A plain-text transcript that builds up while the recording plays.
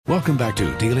Welcome back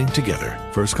to Dealing Together.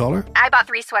 First caller? I bought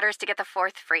 3 sweaters to get the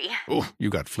 4th free. Oh, you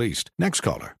got fleeced. Next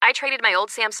caller? I traded my old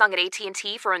Samsung at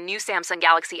AT&T for a new Samsung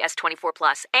Galaxy S24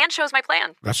 Plus and chose my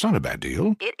plan. That's not a bad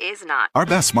deal. It is not. Our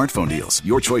best smartphone deals.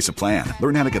 Your choice of plan.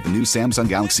 Learn how to get the new Samsung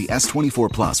Galaxy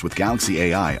S24 Plus with Galaxy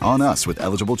AI on us with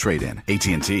eligible trade-in.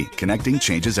 AT&T. Connecting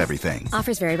changes everything.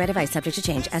 Offers vary by device. Subject to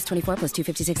change. S24 plus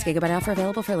 256 gigabyte offer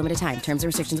available for a limited time. Terms and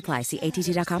restrictions apply. See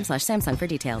att.com/Samsung for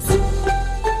details.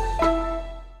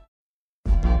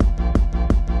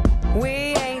 We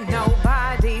ain't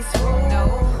nobody's fool.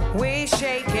 No. We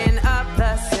shaking up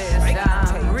the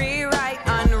system. Rewrite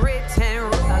unwritten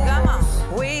rules.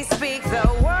 We speak, the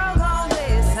world gon'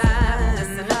 listen.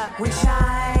 Listen up. We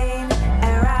shine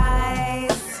and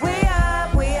rise. We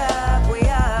up, we up, we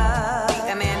up.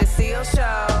 The Amanda Seales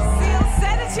Show. Seales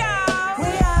said it, y'all.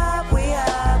 We up, we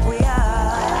up, we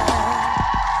up.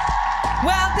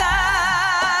 Welcome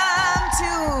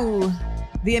to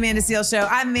the Amanda Seales Show.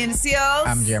 I'm Amanda Seales.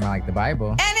 I'm Jeremiah Like the Bible.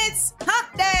 And it's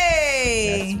Hump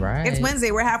Day. That's right. It's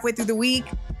Wednesday. We're halfway through the week.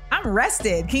 I'm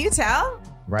rested. Can you tell?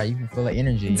 Right, you can feel the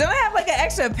energy. Don't I have like an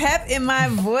extra pep in my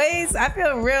voice? I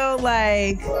feel real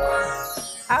like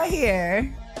out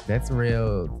here. That's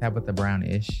real Tabitha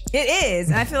Brown-ish. It is.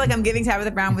 And I feel like I'm giving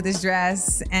Tabitha Brown with this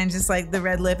dress and just like the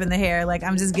red lip and the hair. Like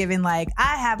I'm just giving like,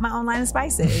 I have my own line of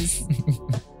spices.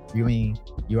 You mean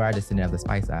you are just sitting at the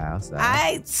spice aisle, so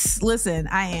Listen,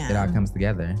 I am. it all comes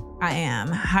together. I am.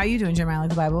 How are you doing, Jeremiah Like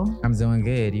the Bible? I'm doing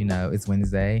good. You know, it's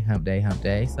Wednesday, hump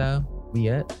day, so we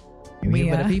up. And we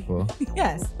here for the people.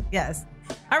 Yes.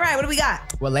 All right, what do we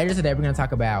got? Well, later today, we're going to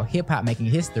talk about hip-hop making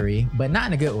history, but not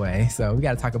in a good way. So we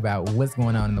got to talk about what's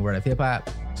going on in the world of hip-hop.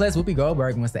 Plus, Whoopi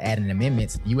Goldberg wants to add an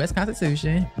amendment to the U.S.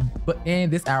 Constitution. But in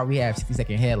this hour, we have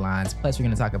 60-second headlines. Plus, we're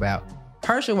going to talk about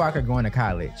Herschel Walker going to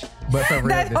college. But for real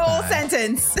That this whole time.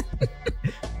 sentence.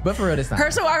 But for real this time.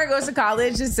 Herschel Walker goes to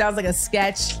college just sounds like a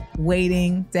sketch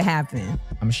waiting to happen.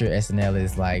 I'm sure SNL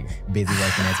is like busy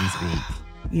working as we speak.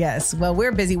 Yes. Well,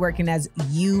 we're busy working as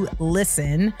you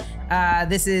listen.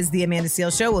 This is the Amanda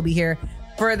Seales Show. We'll be here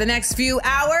for the next few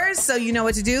hours. So you know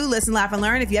what to do. Listen, laugh, and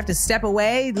learn. If you have to step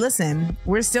away, listen,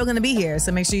 we're still going to be here.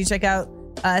 So make sure you check out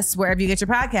us wherever you get your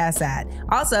podcasts at.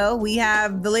 Also, we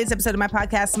have the latest episode of my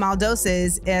podcast, Small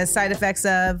Doses, as side effects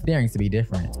of Daring to be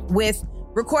different. with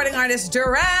recording artist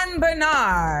Duran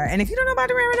Bernard. And if you don't know about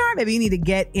Duran Bernard, maybe you need to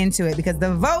get into it because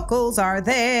the vocals are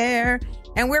there.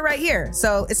 And we're right here.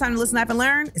 So it's time to listen, laugh, and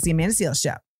learn. It's the Amanda Seales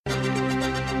Show.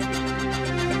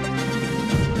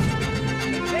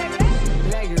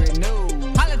 Blaggery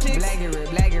news. Politics.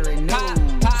 Blaggery news.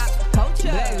 Pop. Culture.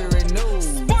 Blaggery news.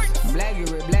 Sports.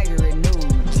 Blaggery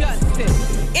news.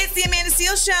 Justice. It's the Amanda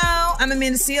Seales Show. I'm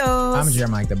Amanda Seales. I'm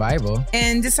Jeremiah Like the Bible.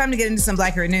 And it's time to get into some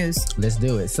Blackery news. Let's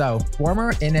do it. So,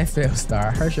 former NFL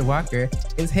star Herschel Walker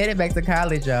is headed back to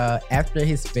college after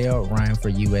his failed run for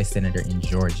U.S. Senator in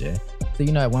Georgia. So,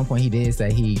 you know, at one point he did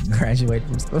say he graduated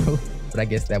from school, but I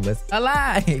guess that was a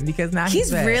lie because now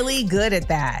he's back. really good at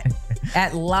that,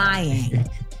 at lying.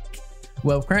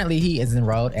 Well, currently he is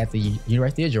enrolled at the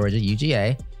University of Georgia,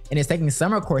 UGA, and is taking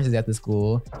summer courses at the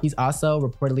school. He's also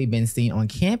reportedly been seen on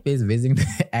campus visiting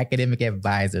the academic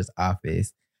advisor's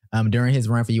office. During his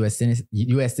run for U.S. Senate,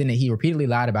 he repeatedly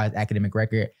lied about his academic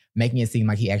record, making it seem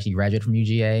like he actually graduated from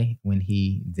UGA when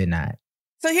he did not.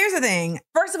 So here's the thing.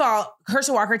 First of all,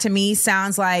 Herschel Walker to me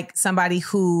sounds like somebody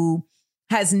who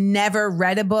has never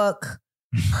read a book,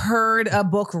 heard a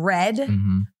book read.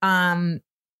 Mm-hmm.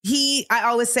 I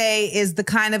always say, is the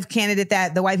kind of candidate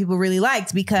that the white people really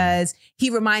liked because he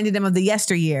reminded them of the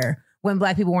yesteryear when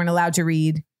black people weren't allowed to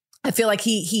read. I feel like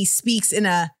he speaks in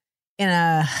a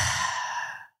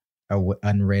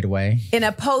unread way. In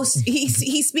a post,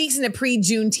 he speaks in a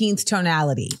pre-Juneteenth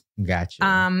tonality. Gotcha.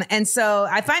 And so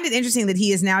I find it interesting that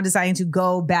he is now deciding to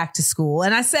go back to school.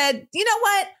 And I said, you know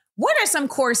what? What are some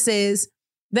courses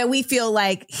that we feel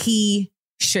like he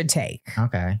should take?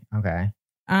 Okay.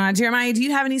 Jeremiah, do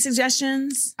you have any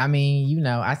suggestions? I mean, you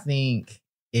know, I think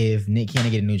if Nick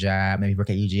Cannon get a new job, maybe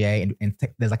work at UGA and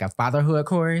there's like a fatherhood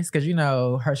course. Because, you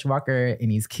know, Herschel Walker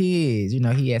and his kids, you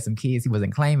know, he had some kids he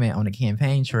wasn't claiming on the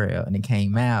campaign trail. And it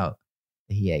came out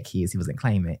that he had kids he wasn't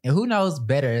claiming. And who knows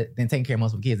better than taking care of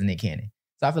multiple kids than Nick Cannon?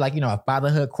 So I feel like, you know, a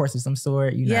fatherhood course of some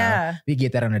sort, you know, we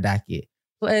get that on the docket.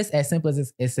 Plus, as simple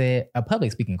as it's a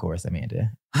public speaking course, Amanda.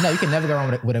 You know, you can never go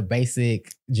wrong with a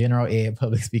basic general ed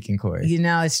public speaking course. You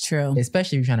know, it's true.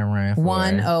 Especially if you're trying to run for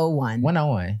 101.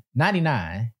 101.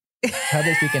 99.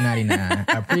 Public speaking 99.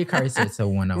 A precursor to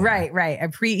 101. Right.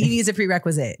 He needs a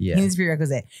prerequisite. Yeah. He needs a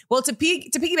prerequisite. Well, to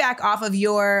piggyback off of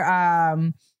your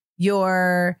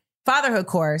fatherhood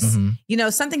course, you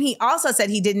know, something he also said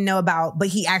he didn't know about, but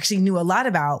he actually knew a lot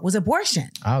about was abortion.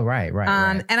 Oh, right.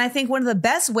 And I think one of the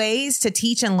best ways to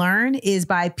teach and learn is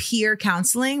by peer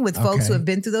counseling with folks who have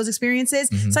been through those experiences.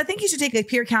 So I think you should take a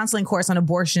peer counseling course on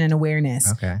abortion and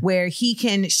awareness where he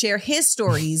can share his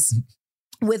stories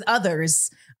with others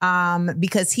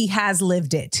because he has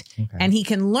lived it and he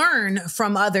can learn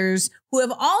from others who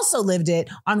have also lived it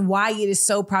on why it is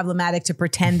so problematic to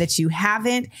pretend that you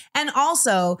haven't, and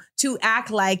also to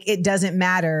act like it doesn't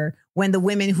matter when the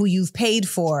women who you've paid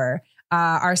for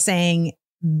are saying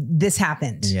this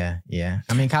happened. Yeah.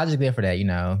 I mean, college is good for that, you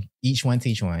know. Each one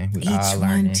teach one. We all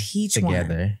learning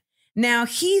together. Now,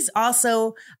 he's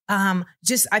also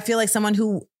just, I feel like someone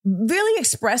who really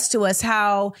expressed to us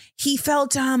how he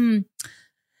felt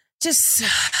just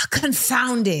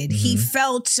confounded. He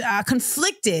felt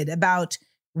conflicted about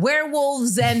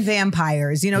werewolves and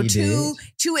vampires, you know, two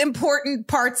important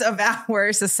parts of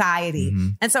our society.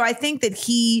 And so I think that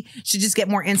he should just get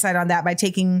more insight on that by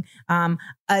taking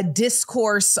a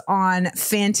discourse on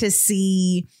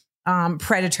fantasy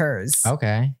predators.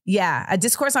 Okay. Yeah, a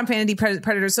discourse on fantasy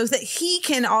predators so that he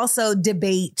can also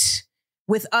debate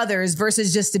with others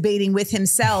versus just debating with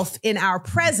himself in our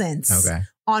presence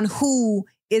on who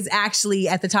is actually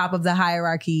at the top of the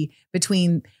hierarchy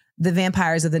between the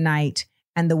vampires of the night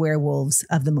and the werewolves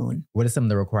of the moon. What is some of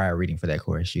the required reading for that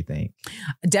course, you think?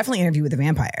 Definitely Interview with the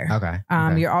Vampire.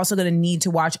 Okay. You're also going to need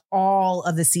to watch all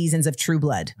of the seasons of True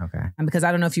Blood. Okay. Because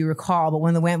I don't know if you recall, but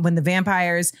when the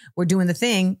vampires were doing the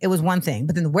thing, it was one thing.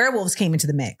 But then the werewolves came into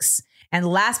the mix. And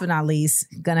last but not least,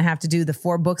 gonna have to do the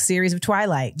 4-book series of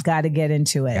Twilight. Got to get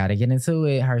into it.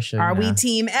 Harsha. Are we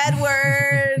Team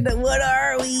Edward? What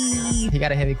are we? He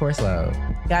got a heavy course load.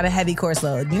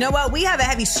 You know what? We have a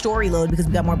heavy story load because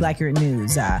we got more Black Urine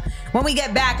News. When we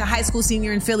get back, a high school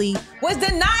senior in Philly was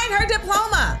denied her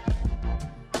diploma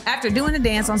after doing a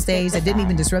dance on stage that didn't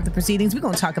even disrupt the proceedings. We're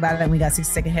going to talk about it, and we got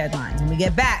 60-second headlines. When we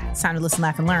get back, it's time to listen,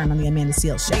 laugh, and learn on the Amanda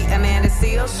Seales Show. The Amanda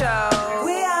Seales Show.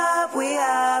 We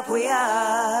up.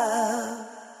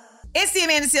 It's the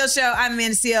Amanda Seales Show. I'm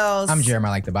Amanda Seales. I'm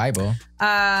Jeremiah Like the Bible.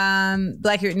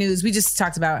 Black Urine News. We just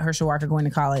talked about Herschel Walker going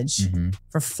to college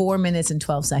for 4 minutes and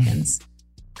 12 seconds.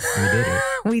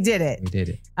 We did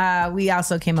it. We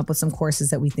also came up with some courses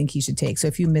that we think he should take. So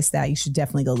if you missed that, you should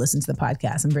definitely go listen to the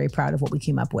podcast. I'm very proud of what we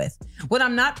came up with. What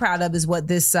I'm not proud of is what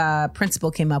this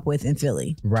principal came up with in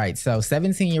Philly. Right. So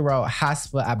 17-year-old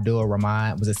Hasfa Abdul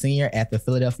Rahman was a senior at the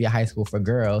Philadelphia High School for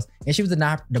Girls, and she was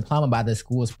denied her diploma by the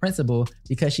school's principal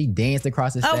because she danced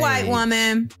across the stage. A white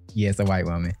woman. Yes, a white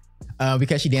woman.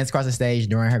 Because she danced across the stage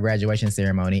during her graduation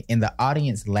ceremony, and the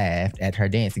audience laughed at her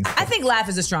dancing. I think laugh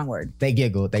is a strong word. They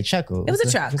giggled, they chuckled. It was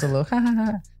a chuck. It was a little ha ha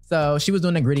ha. So she was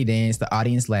doing a gritty dance. The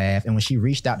audience laughed, and when she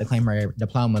reached out to claim her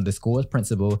diploma, the school's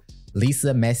principal,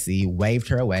 Lisa Messi, waved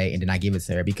her away and did not give it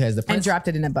to her because the and dropped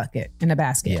it in a basket.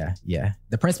 Yeah.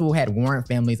 The principal had warned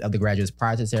families of the graduates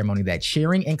prior to the ceremony that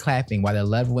cheering and clapping while their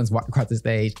loved ones walked across the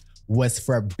stage was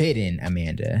forbidden.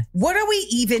 Amanda, what are we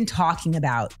even talking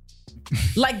about?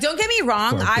 Like, don't get me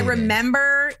wrong. I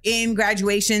remember in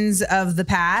graduations of the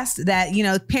past that, you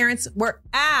know, parents were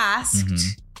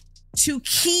asked to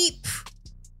keep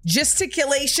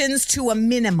gesticulations to a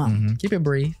minimum. Keep it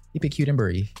brief. Keep it cute and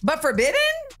brief. But forbidden?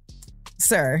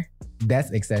 Sir.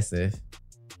 That's excessive.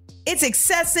 It's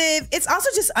excessive. It's also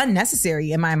just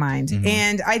unnecessary in my mind.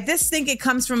 And I just think it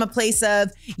comes from a place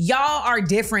of y'all are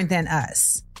different than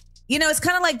us. You know, it's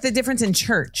kind of like the difference in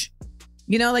church.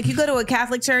 You know, like you go to a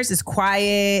Catholic church, it's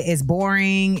quiet, it's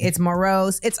boring, it's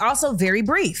morose. It's also very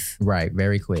brief. Right,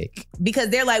 very quick. Because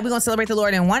they're like, we're going to celebrate the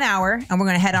Lord in 1 hour and we're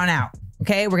going to head on out.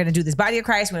 Okay, we're going to do this body of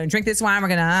Christ. We're going to drink this wine. We're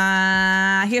going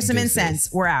to hear some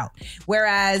incense. We're out.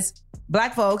 Whereas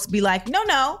Black folks be like,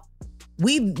 no.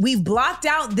 We've blocked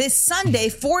out this Sunday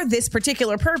for this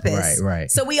particular purpose.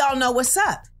 Right. So we all know what's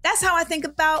up. That's how I think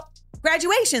about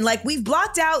graduation. Like we've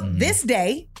blocked out this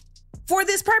day for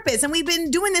this purpose. And we've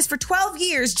been doing this for 12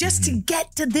 years just to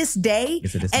get to this day.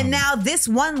 And now this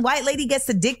one white lady gets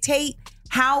to dictate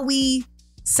how we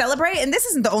celebrate. And this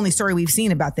isn't the only story we've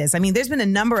seen about this. I mean, there's been a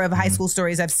number of high school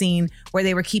stories I've seen where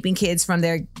they were keeping kids from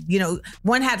their, you know,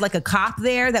 one had like a cop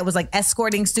there that was like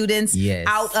escorting students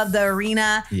out of the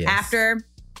arena after.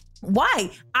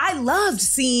 Why? I loved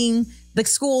seeing the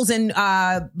schools in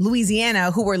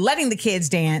Louisiana who were letting the kids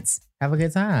dance. Have a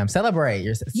good time. Celebrate.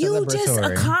 You just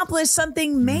accomplished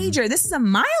something major. This is a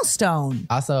milestone.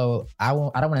 Also, I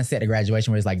don't want to set a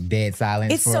graduation where it's like dead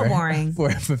silence. It's so boring. For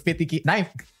 50 kids.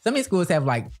 Some of these schools have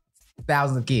like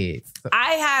thousands of kids.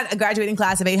 I had a graduating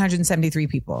class of 873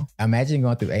 people. Imagine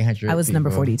going through 800 I was number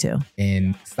 42.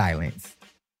 In silence.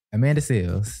 Amanda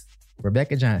Seales,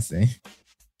 Rebecca Johnson,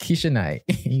 Keisha Knight.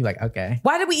 You like, okay.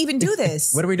 Why did we even do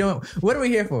this? What are we doing? What are we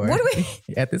here for? What are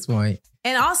we at this point?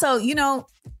 And also, certain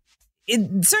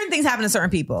things happen to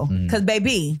certain people. Because,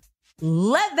 baby,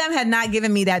 let them had not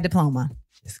given me that diploma.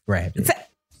 Just grab it.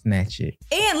 Snatch it.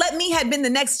 And let me had been the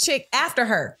next chick after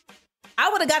her. I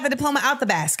would have got the diploma out the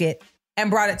basket and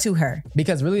brought it to her.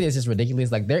 Because really, it's just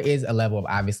ridiculous. Like, there is a level of,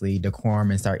 obviously, decorum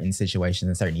in certain situations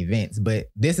and certain events. But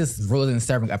this is really not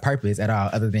serving a purpose at all,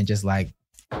 other than just like,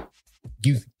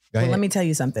 Go ahead. Let me tell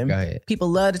you something. Go ahead. People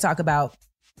love to talk about,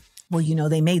 well,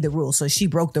 they made the rule, so she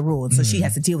broke the rule, and so she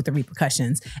has to deal with the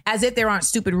repercussions, as if there aren't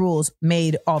stupid rules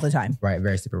made all the time. Right,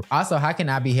 very stupid. Also, how can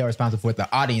I be held responsible for what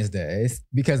the audience does?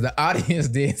 Because the audience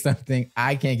did something,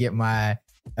 I can't get my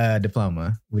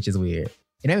diploma, which is weird.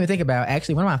 It made me think about,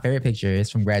 actually, one of my favorite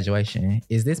pictures from graduation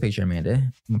is this picture, Amanda.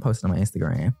 I'm going to post it on my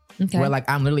Instagram. Okay. Where, like,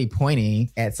 I'm literally pointing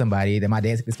at somebody that my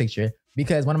dad took this picture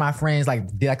because one of my friends, like,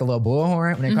 did, like, a little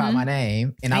bullhorn when they called my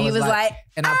name. And I was like,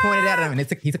 and I pointed at him, and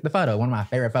he took the photo, one of my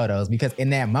favorite photos, because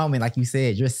in that moment, like you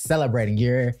said, you're celebrating.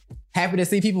 You're happy to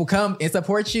see people come and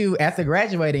support you after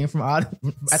graduating from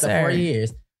after 4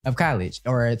 years of college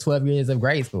or 12 years of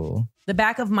grade school. The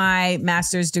back of my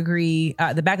master's degree,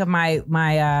 the back of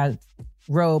my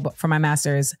robe for my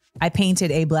master's, I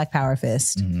painted a Black Power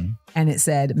fist, and it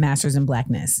said Masters in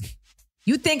Blackness.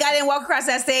 You think I didn't walk across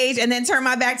that stage and then turn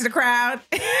my back to the crowd?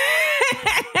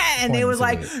 And they was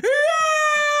like,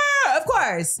 yeah, of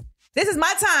course. This is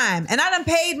my time. And I done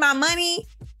paid my money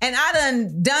and I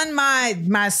done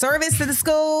my service to the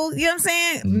school. You know what I'm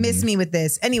saying? Miss me with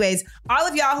this. Anyways, all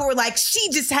of y'all who were like,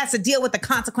 she just has to deal with the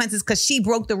consequences because she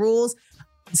broke the rules.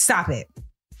 Stop it.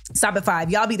 Stop at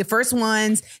 5. Y'all be the first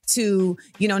ones to,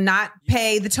 not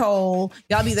pay the toll.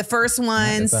 Y'all be the first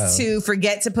ones to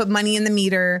forget to put money in the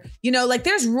meter.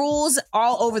 There's rules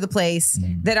all over the place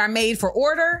that are made for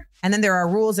order. And then there are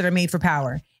rules that are made for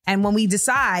power. And when we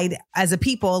decide as a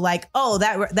people, like, oh,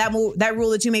 that rule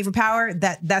that you made for power,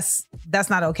 that's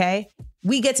not okay.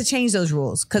 We get to change those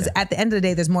rules because at the end of the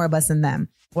day, there's more of us than them.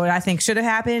 What I think should have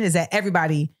happened is that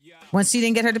everybody, once she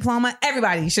didn't get her diploma,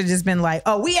 everybody should have just been like,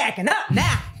 oh, we acting up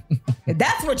now. If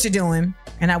that's what you're doing.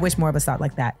 And I wish more of us thought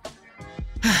like that.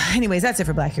 Anyways, that's it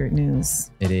for Black Hero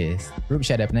News. It is. Group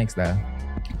chat up next, though.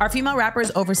 Are female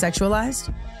rappers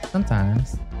over-sexualized?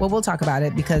 Sometimes. Well, we'll talk about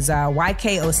it because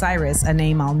YK Osiris, a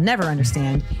name I'll never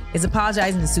understand, is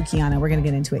apologizing to Sukihana. We're going to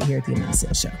get into it here at the Amanda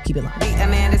Seales Show. Keep it locked. The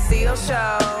Amanda Seales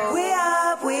Show. We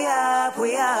up, we up,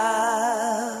 we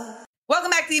up.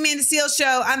 Welcome back to the Amanda Seales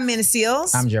Show. I'm Amanda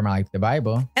Seales. I'm Jeremiah Like the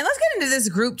Bible. And let's get into this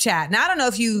group chat. Now, I don't know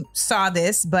if you saw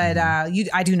this, but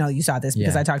I do know you saw this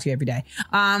because I talk to you every day.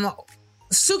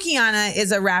 Sukihana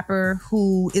is a rapper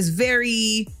who is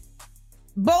very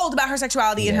bold about her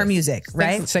sexuality in her music,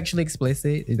 right? Sexually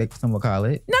explicit, like some will call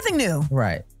it. Nothing new.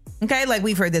 Right. Okay, like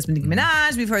we've heard this with Nicki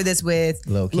Minaj. We've heard this with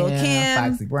Lil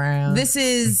Kim, Foxy Brown. This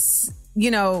is,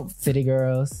 City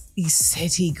Girls. These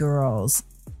City Girls.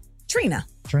 Trina.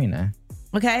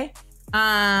 Okay.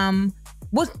 But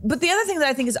the other thing that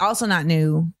I think is also not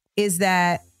new is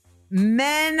that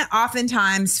men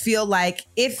oftentimes feel like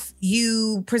if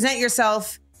you present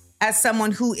yourself as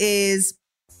someone who is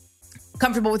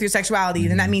comfortable with your sexuality,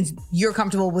 then that means you're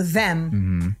comfortable with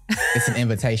them. It's an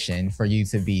invitation for you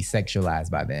to be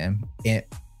sexualized by them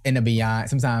in a beyond,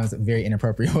 sometimes very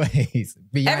inappropriate ways.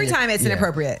 Every time it's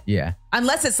inappropriate. Yeah.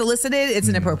 Unless it's solicited, it's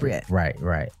inappropriate. Right.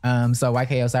 So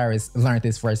YK Osiris learned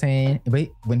this firsthand. But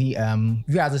when he, if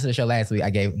you guys listened to the show last week, I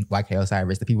gave YK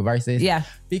Osiris the People Versus. Yeah.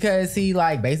 Because he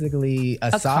basically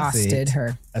assaulted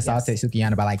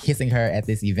Sukihana by kissing her at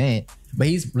this event. But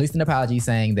he's released an apology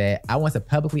saying that I want to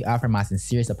publicly offer my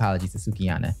sincerest apologies to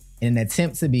Sukihana. In an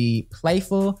attempt to be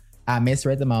playful, I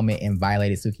misread the moment and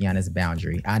violated Sukihana's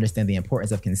boundary. I understand the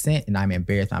importance of consent and I'm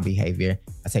embarrassed by my behavior.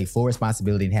 I take full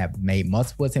responsibility and have made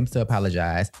multiple attempts to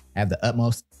apologize. I have the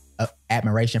utmost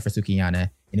admiration for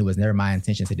Sukihana and it was never my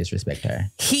intention to disrespect her.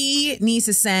 He needs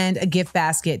to send a gift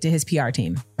basket to his PR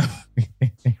team.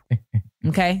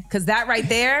 Okay? Because that right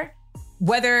there,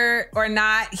 whether or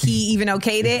not he even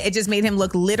okayed it, it just made him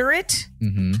look literate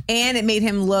and it made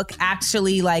him look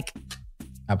actually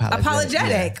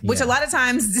apologetic, which a lot of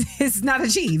times is not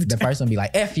achieved. The first one be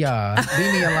like, F y'all,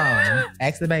 leave me alone.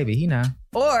 Ask the baby, he know.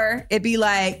 Or it'd be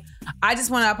like, I just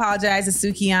want to apologize to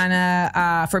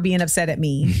Sukihana for being upset at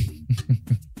me.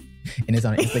 And it's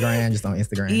on Instagram, just on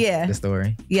Instagram. Yeah. The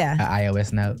story. Yeah. An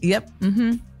iOS note. Yep.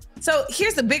 So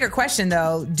here's the bigger question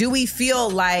though. Do we feel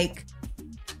like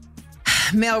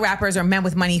male rappers or men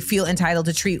with money feel entitled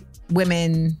to treat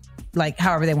women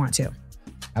however they want to?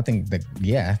 I think I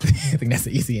think that's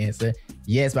the easy answer.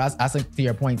 Yes, but I think to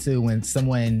your point too, when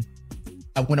someone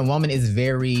when a woman is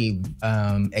very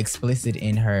explicit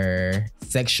in her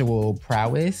sexual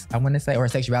prowess, I want to say, or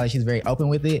sexuality, she's very open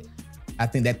with it. I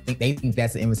think that they think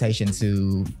that's an invitation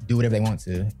to do whatever they want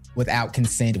to without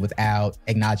consent, without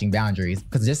acknowledging boundaries.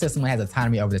 Because just because someone has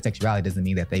autonomy over their sexuality doesn't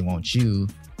mean that they want you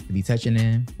to be touching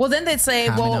them. Well, then they'd say,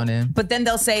 but then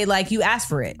they'll say, like, you asked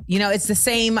for it. You know, it's the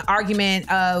same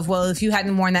argument of, well, if you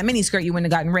hadn't worn that miniskirt, you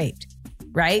wouldn't have gotten raped.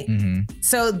 Right? Mm-hmm.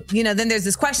 So, you know, then there's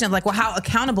this question of like, well, how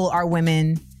accountable are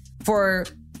women for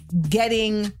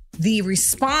getting the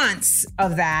response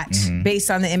of that based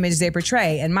on the image they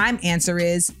portray? And my answer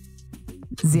is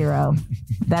 0.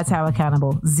 That's how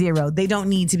accountable. 0. They don't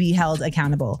need to be held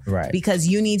accountable. Right. Because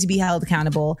you need to be held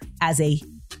accountable as a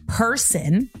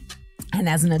person and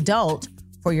as an adult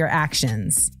for your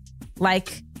actions.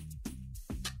 Like,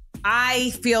 I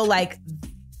feel like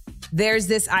there's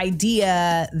this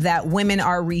idea that women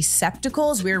are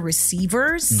receptacles, we're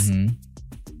receivers. Mm-hmm.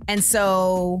 And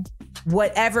so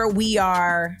whatever we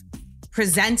are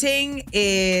presenting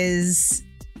is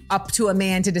up to a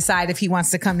man to decide if he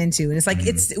wants to come into. And it's like,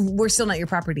 we're still not your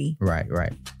property. Right.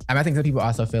 I think some people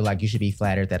also feel like you should be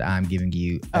flattered that I'm giving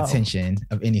you attention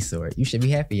of any sort. You should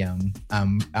be happy I'm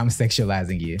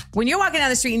sexualizing you. When you're walking down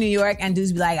the street in New York and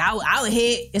dudes be like, I'll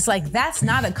hit, it's like, that's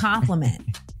not a compliment.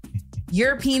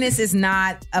 Your penis is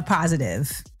not a positive.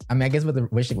 I mean, I guess what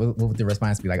would the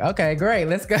response be like? Okay, great,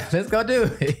 let's go do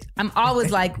it. I'm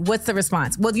always like, what's the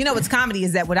response? Well, you know what's comedy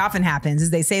is that what often happens is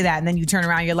they say that and then you turn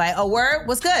around and you're like, oh, word,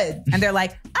 what's good? And they're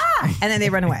like, and then they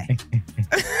run away.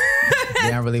 They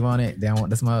don't really want it. They don't want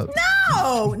the smoke.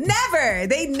 No, never.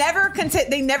 They never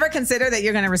consider that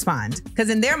you're going to respond. Because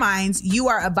in their minds, you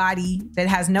are a body that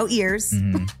has no ears,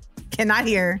 cannot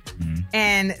hear,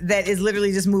 and that is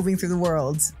literally just moving through the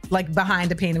world like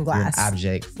behind a pane of glass. You're an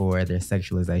object for their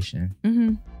sexualization.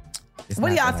 Mm-hmm. What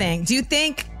do y'all think? Do you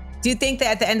think that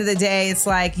at the end of the day, it's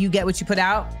like you get what you put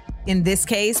out? In this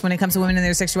case, when it comes to women and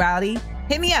their sexuality,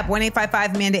 hit me up,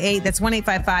 1-855-AMANDA-8. That's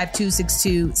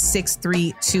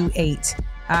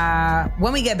 1-855-262-6328.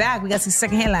 When we get back, we got some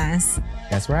second headlines.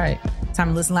 That's right. Time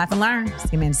to listen, laugh, and learn. It's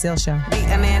the Amanda Seales Show.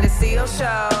 The Amanda Seales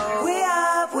Show. We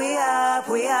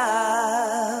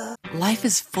up. Life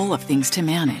is full of things to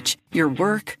manage. Your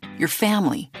work, your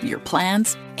family, your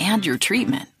plans, and your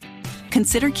treatment.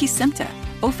 Consider Kesimpta,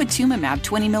 ofatumumab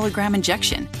 20 milligram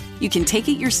injection. You can take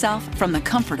it yourself from the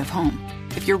comfort of home.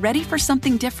 If you're ready for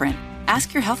something different,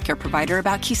 ask your healthcare provider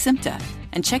about Kesimpta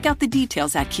and check out the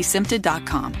details at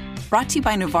kesimpta.com. Brought to you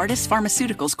by Novartis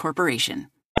Pharmaceuticals Corporation.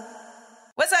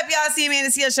 What's up, y'all? It's the Amanda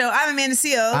Seales Show. I'm Amanda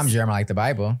Seales. I'm Jeremiah Like the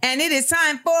Bible. And it is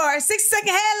time for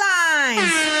 60-second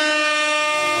headlines.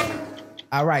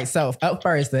 All right, so up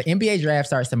first, the NBA draft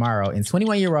starts tomorrow, and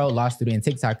 21-year-old law student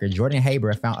and TikToker Jordan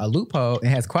Haber found a loophole and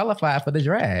has qualified for the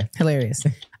draft. Hilarious.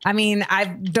 I mean, I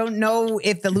don't know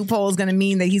if the loophole is going to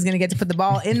mean that he's going to get to put the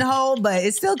ball in the hole, but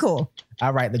it's still cool.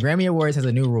 All right, the Grammy Awards has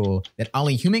a new rule that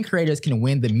only human creators can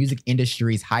win the music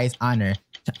industry's highest honor,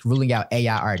 ruling out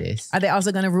AI artists. Are they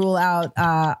also going to rule out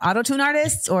auto-tune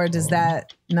artists, or does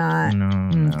that not?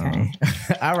 No. Okay.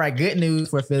 All right, good news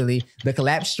for Philly. The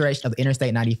collapsed stretch of the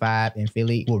Interstate 95 in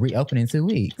Philly will reopen in 2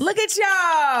 weeks. Look at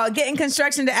y'all getting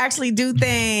construction to actually do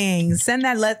things. Send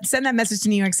that message to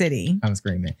New York City. I'm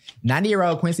screaming.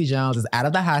 90-year-old Quincy Jones is out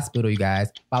of the hospital, you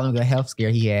guys, following a health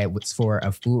scare he had for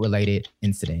a food-related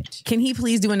incident. Can he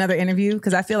please do another interview?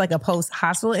 Because I feel like a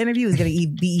post-hospital interview is going to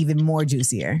be even more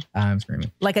juicier. I'm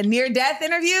screaming. Like a near-death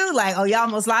interview? Like, oh, y'all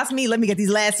almost lost me. Let me get these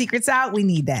last secrets out. We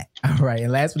need that. All right. And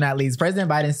last but not least,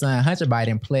 President Biden's son, Hunter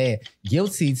Biden, pled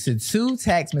guilty to 2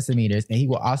 tax misdemeanors, and he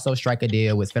will also strike a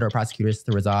deal with federal prosecutors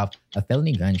to resolve a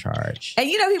felony gun charge. And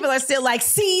you know, people are still like,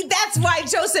 see, that's why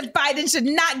Joseph Biden should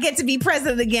not get to be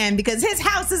president again, because his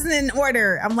house isn't in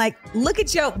order. I'm like, look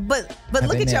at your, but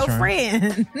look at your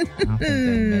friend.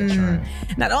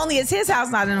 Not only is his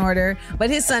house not in order, but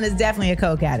his son is definitely a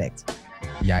coke addict.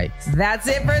 Yikes. That's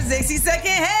it for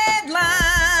 60-second headlines.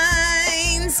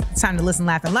 It's time to listen,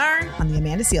 laugh, and learn on the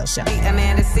Amanda Seales Show. The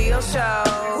Amanda Seales Show.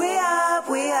 We up.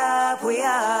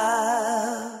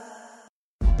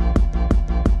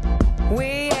 We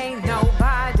ain't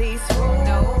nobody's fool.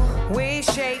 No. We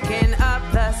shaking up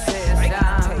the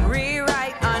system.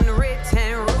 Rewrite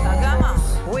unwritten rules. Come on.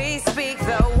 We speak,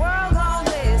 the world gon'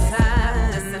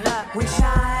 listen. Listen up. We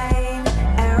shine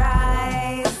and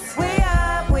rise. We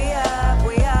up.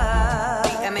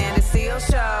 The Amanda Seales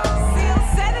Show.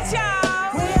 Seales said it,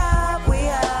 y'all. We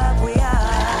up.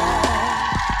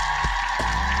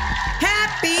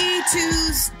 Happy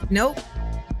Tuesday. Nope.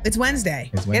 It's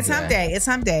Wednesday. It's hump day.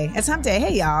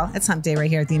 Hey, y'all. It's hump day right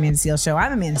here at the Amanda Seales Show.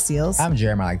 I'm Amanda Seales. I'm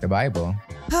Jeremiah Like the Bible.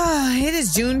 It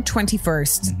is June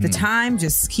 21st. The time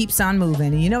just keeps on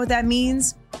moving. And you know what that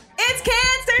means? It's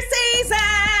cancer season!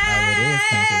 Oh,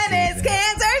 it is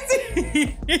cancer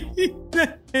season. It's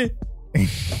cancer season!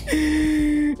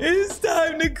 It's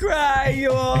time to cry,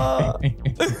 y'all.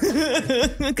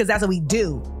 Because that's what we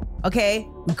do, okay?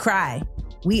 We cry.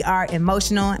 We are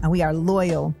emotional and we are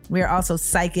loyal. We are also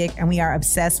psychic and we are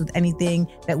obsessed with anything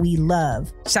that we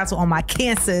love. Shout out to all my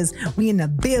cancers. We in the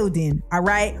building, all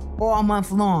right? All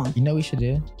month long. You know what we should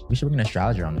do? We should bring an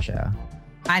astrologer on the show.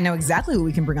 I know exactly who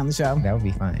we can bring on the show. That would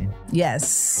be fun.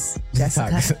 Yes.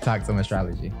 Jessica. Talk some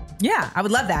astrology. Yeah, I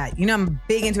would love that. You know, I'm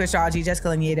big into astrology. Jessica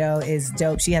Lanieto is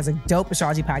dope. She has a dope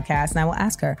astrology podcast and I will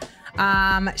ask her.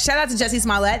 Shout out to Jesse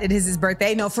Smollett. It is his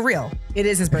birthday. No, for real. It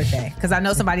is his birthday. Because I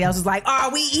know somebody else was like,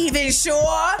 are we even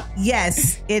sure?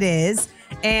 Yes, it is.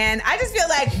 And I just feel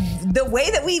like the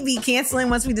way that we be canceling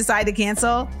once we decide to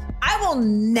cancel, I will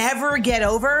never get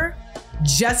over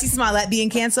Jesse Smollett being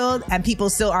canceled and people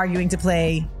still arguing to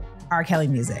play R. Kelly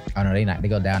music. Oh, no, they not. They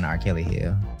go down to R. Kelly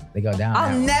Hill. They go down.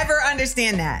 I'll never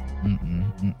understand that.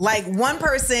 Like one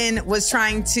person was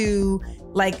trying to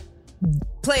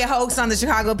play a hoax on the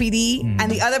Chicago PD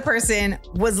and the other person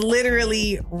was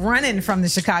literally running from the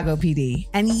Chicago PD.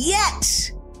 And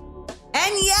yet,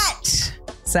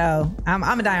 so I'm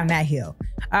gonna die on that hill.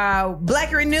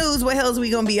 Blackery News, what hills are we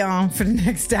gonna be on for the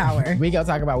next hour? We gonna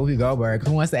talk about Whoopi Goldberg,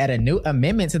 who wants to add a new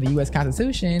amendment to the U.S.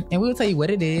 Constitution, and we'll tell you what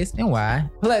it is and why.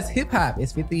 Plus, hip hop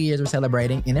is 50 years we're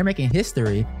celebrating, and they're making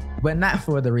history, but not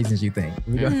for the reasons you think.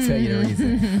 We're gonna tell you the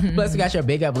reason. Plus, we got your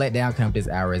Big Up Letdown coming this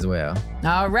hour as well.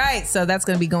 All right, so that's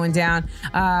gonna be going down.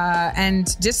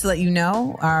 And just to let you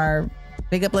know, our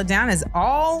Big Up Letdown is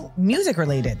all music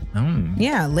related.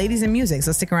 Yeah, ladies and music.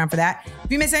 So stick around for that.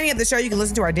 If you miss any of the show, you can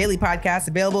listen to our daily podcast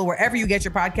available wherever you get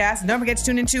your podcasts. And don't forget to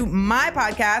tune into my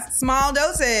podcast, Small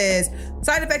Doses.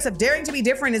 Side Effects of Daring to Be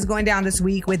Different is going down this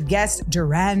week with guest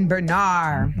Duran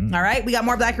Bernard. All right, we got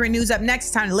more Blackery News up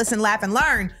next. Time to listen, laugh, and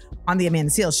learn on The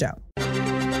Amanda Seales Show.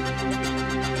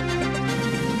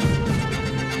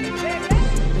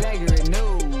 Blackery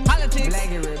News. Politics.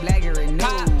 Blackery News.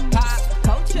 Pop.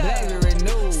 Culture. Blackery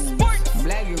News. Sports.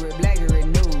 Blackery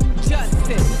News.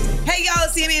 Justice. Hey, y'all,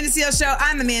 it's The Amanda Seales Show.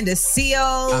 I'm Amanda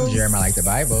Seales. I'm Jeremy, I like the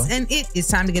Bible. And it is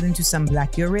time to get into some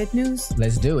Black Your Red news.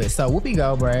 Let's do it. So Whoopi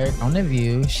Goldberg on The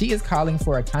View, she is calling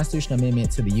for a constitutional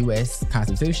amendment to the U.S.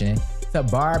 Constitution to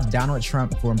bar Donald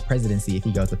Trump from presidency if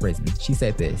he goes to prison. She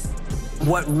said this.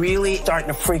 What really starting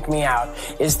to freak me out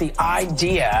is the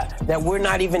idea that we're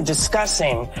not even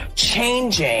discussing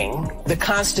changing the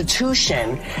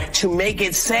Constitution to make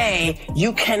it say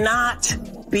you cannot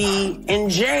be in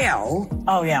jail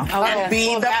and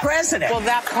be the president. Well,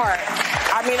 that part.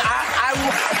 I mean, I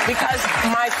because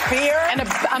my fear and an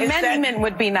amendment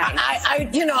would be nice.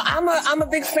 I'm a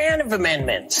big fan of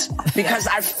amendments because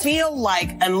I feel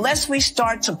like unless we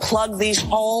start to plug these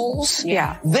holes,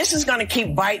 this is going to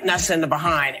keep biting us in the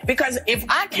behind. Because if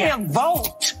I can't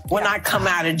vote when I come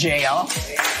out of jail,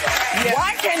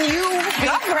 why can you be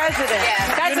president?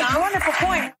 That's a wonderful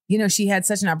point. You know, she had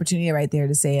such an opportunity right there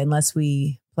to say, unless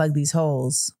we plug these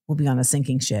holes, we'll be on a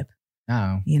sinking ship.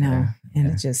 Oh, you know,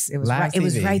 it was right. It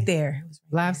was right there.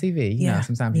 Live TV. You know,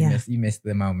 sometimes you miss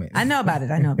the moment. I know about it.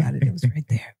 It was right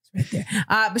there.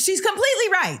 But she's completely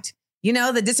right. You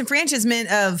know, the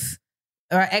disenfranchisement of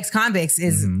ex-convicts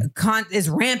is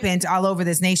rampant all over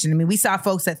this nation. I mean, we saw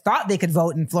folks that thought they could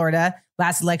vote in Florida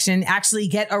last election actually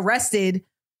get arrested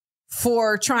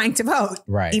for trying to vote,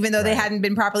 even though they hadn't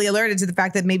been properly alerted to the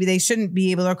fact that maybe they shouldn't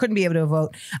be able or couldn't be able to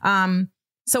vote.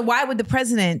 So why would the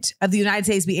president of the United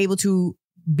States be able to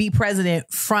be president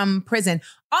from prison?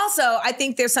 Also, I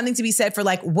think there's something to be said for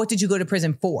what did you go to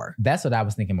prison for? That's what I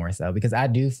was thinking more so, because I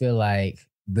do feel like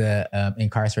the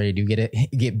incarcerated do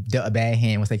get dealt a bad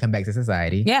hand once they come back to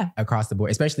society. Yeah, across the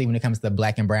board, especially when it comes to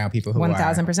Black and brown people who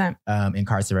 1,000% are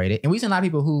incarcerated. And we've seen a lot of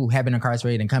people who have been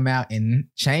incarcerated and come out and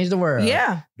change the world.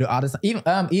 Yeah, do all this.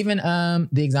 Even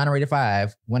the exonerated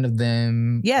 5, one of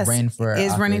them ran for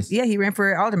office. Running. Yeah, he ran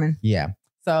for alderman. Yeah.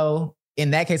 So in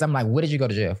that case, I'm like, what did you go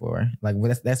to jail for? Like,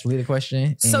 that's really the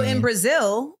question. So in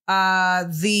Brazil,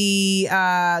 the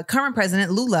current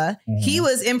president, Lula, he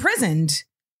was imprisoned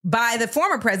by the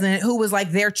former president who was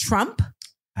their Trump.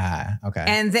 Okay.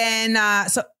 And then,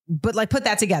 put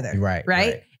that together.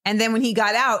 Right. And then when he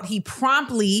got out, he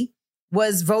promptly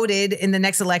was voted in the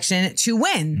next election to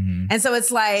win. And so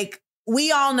it's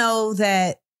we all know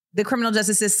that the criminal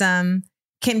justice system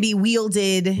can be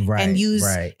wielded and used.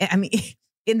 I mean,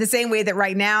 in the same way that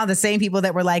right now, the same people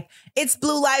that were it's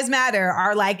Blue Lives Matter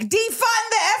are defund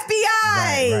the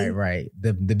FBI. Right.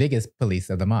 The biggest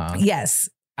police of them all. Yes.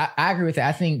 I agree with that.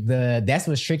 I think that's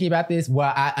what's tricky about this.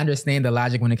 While I understand the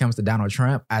logic when it comes to Donald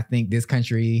Trump, I think this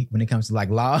country, when it comes to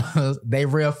like laws, they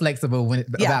real flexible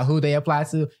about who they apply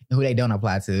to and who they don't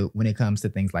apply to when it comes to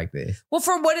things like this. Well,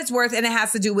 for what it's worth, and it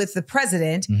has to do with the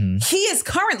president, he is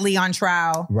currently on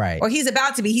trial. Right. Or he's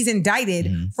about to be. He's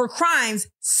indicted for crimes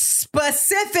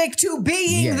specific to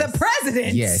being the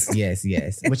president. Yes.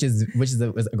 Which is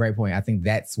a great point. I think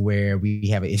that's where we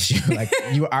have an issue. Like,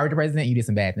 you are the president, you did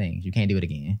some bad things. You can't do it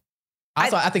again.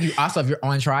 Also, I think if you're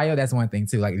on trial, that's one thing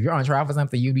too. Like, if you're on trial for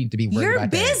something, you need to be worried about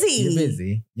busy. that. You're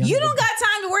busy. You don't got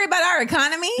time to worry about our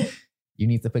economy. You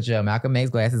need to put your Malcolm X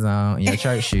glasses on and your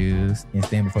church shoes and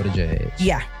stand before the judge.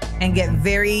 Yeah. And get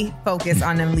very focused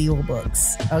on them legal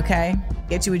books. Okay?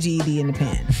 Get you a GED in the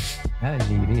pen. Not a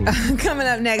GED. Coming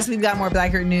up next, we've got more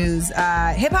Blackheart news.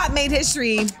 Hip hop made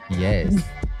history. Yes.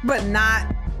 But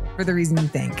not for the reason you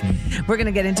think. We're going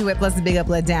to get into it, plus the big up,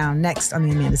 let down, next on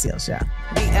The Amanda Seales Show.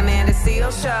 The Amanda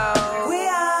Seales Show. We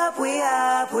up.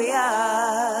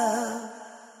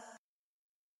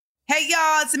 Hey,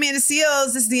 y'all, it's Amanda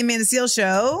Seales. This is The Amanda Seales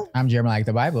Show. I'm Jeremiah Like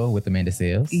the Bible with Amanda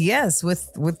Seales. Yes,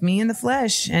 with me in the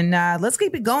flesh. And let's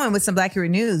keep it going with some Blackheart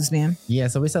news, man. Yeah,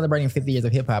 so we're celebrating 50 years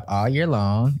of hip hop all year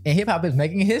long. And hip hop is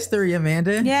making history,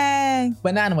 Amanda. Yay.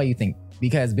 But not in the way you think.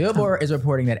 Because Billboard is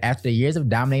reporting that after years of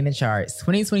dominating the charts,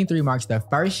 2023 marks the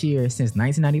first year since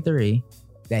 1993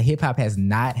 that hip hop has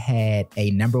not had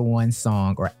a #1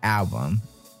 song or album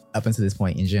up until this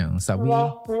point in June. So we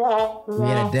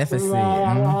had a deficit.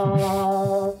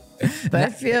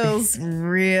 That feels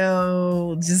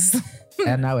real. Just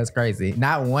I know, it's crazy.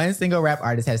 Not one single rap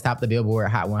artist has topped the Billboard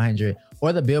Hot 100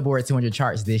 or the Billboard 200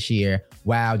 charts this year,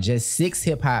 while just 6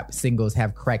 hip hop singles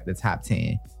have cracked the top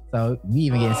 10. So we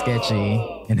even getting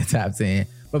sketchy in the top 10.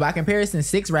 But by comparison,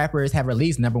 6 rappers have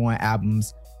released #1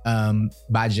 albums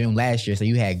by June last year. So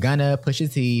you had Gunna, Pusha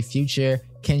T, Future,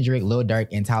 Kendrick, Lil Durk,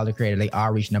 and Tyler the Creator. They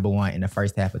all reached #1 in the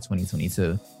first half of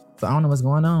 2022. So I don't know what's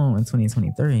going on in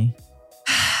 2023.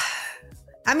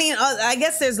 I mean, I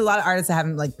guess there's a lot of artists that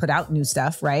haven't like put out new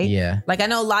stuff, right? Yeah. Like I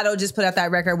know Lotto just put out that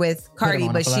record with Cardi,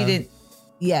 but she didn't.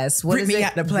 Yes. What Rip is me it?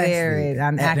 out the plastic.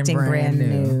 I'm acting brand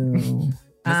new.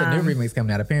 There's a new remix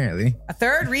coming out apparently. A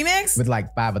third remix? With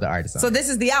like 5 other artists on So it. this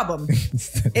is the album.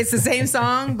 It's the same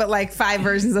song, but like 5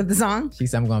 versions of the song. She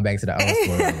said I'm going back to the old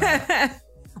school.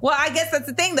 Well, I guess that's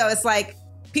the thing though. It's like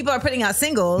people are putting out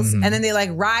singles and then they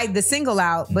like ride the single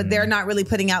out, but they're not really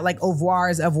putting out like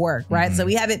oeuvres of work, right? So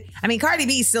we haven't, I mean, Cardi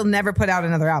B still never put out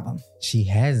another album. She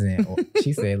hasn't.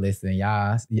 She said, listen,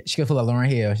 y'all, she could pull up Lauryn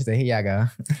Hill. She said, here y'all go.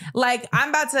 Like I'm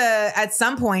about to, at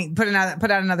some point, put out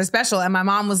another special. And my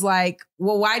mom was like,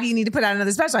 well, why do you need to put out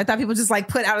another special? I thought people just like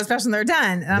put out a special and they're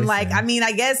done. And I'm like, I mean,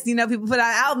 I guess, you know, people put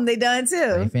out an album, they done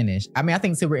too. They finished. I mean, I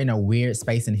think too, we're in a weird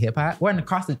space in hip hop. We're in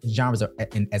across the genres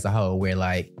as a whole, where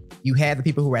like you had the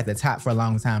people who were at the top for a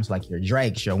long time. So like your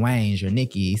Drakes, your Waynes, your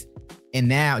Nickies. And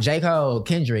now J. Cole,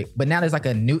 Kendrick, but now there's like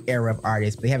a new era of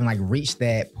artists, but they haven't like reached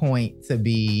that point to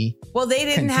be Well, they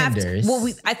didn't contenders. have to.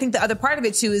 Well, I think the other part of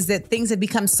it too is that things have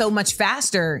become so much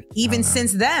faster, even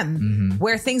since them,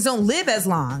 where things don't live as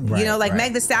long. Right, you know, like right.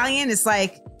 Meg Thee Stallion, it's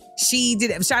like she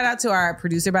did. Shout out to our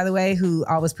producer, by the way, who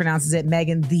always pronounces it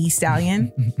Megan Thee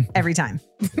Stallion every time.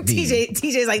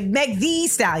 TJ's like Meg Thee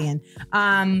Stallion.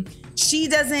 She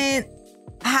doesn't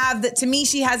have the. To me,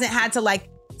 she hasn't had to like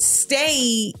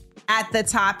stay at the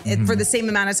top for the same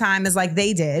amount of time as like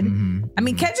they did. I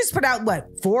mean, Kendrick's put out what,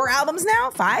 4 albums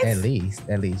now? 5? At least,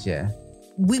 yeah.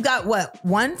 We've got what,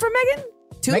 1 for Megan?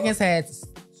 2? Megan's had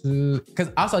 2, because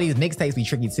also these mixtapes be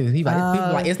tricky too. People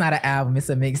like, it's not an album, it's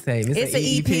a mixtape. It's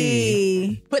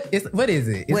an EP. But what is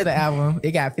it? Is it an album?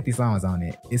 It got 50 songs on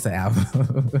it. It's an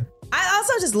album. I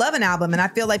also just love an album, and I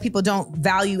feel like people don't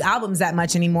value albums that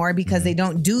much anymore because they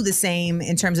don't do the same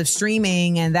in terms of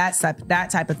streaming and that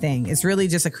type of thing. It's really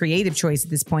just a creative choice at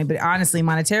this point, but honestly,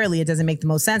 monetarily, it doesn't make the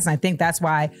most sense. And I think that's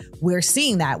why we're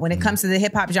seeing that. When it comes to the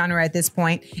hip hop genre at this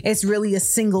point, it's really a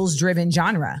singles driven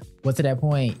genre. Well, to that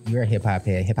point, you're a hip hop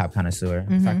head, hip hop connoisseur.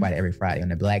 We talk about it every Friday on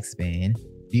the Black Spin.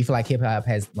 Do you feel like hip hop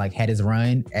has like had its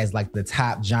run as like the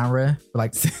top genre for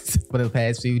like for the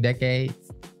past few decades?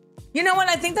 You know what?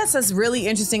 I think that's a really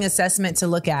interesting assessment to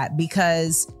look at,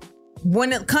 because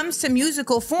when it comes to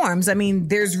musical forms, I mean,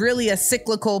 there's really a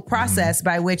cyclical process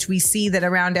by which we see that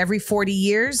around every 40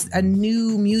 years, a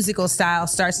new musical style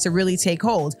starts to really take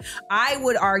hold. I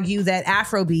would argue that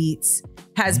Afrobeats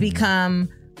has become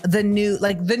the new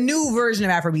version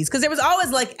of Afrobeats, because there was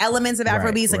always like elements of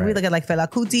Afrobeats. Like we look at like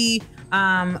Fela Kuti,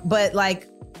 but like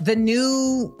the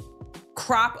new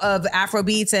crop of Afro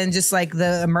beats and just like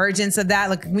the emergence of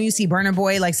that. Like when you see Burna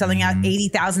Boy like selling out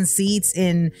 80,000 seats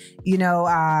in,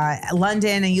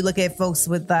 London, and you look at folks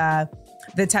with the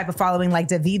type of following like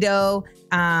Davido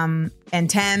and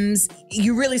Thames,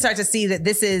 you really start to see that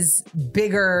this is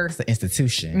bigger. It's an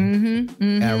institution.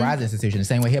 And a rising institution, the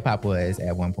same way hip hop was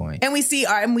at one point. And we see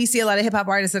a lot of hip hop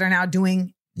artists that are now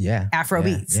doing Afro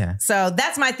beats. Yeah. So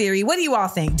that's my theory. What do you all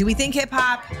think? Do we think hip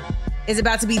hop is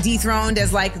about to be dethroned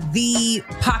as like the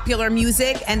popular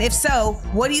music? And if so,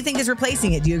 what do you think is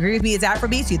replacing it? Do you agree with me it's Afro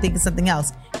beats? Do you think it's something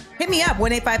else? Hit me up,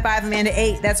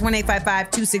 1-855-AMANDA-8. That's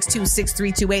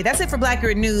 1-855-262-6328. That's it for Black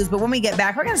Girl News. But when we get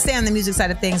back, we're going to stay on the music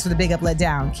side of things for the Big Up, Let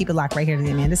Down. Keep it locked right here to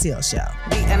the Amanda Seales Show.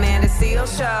 The Amanda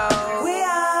Seales Show. We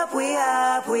up, we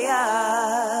up, we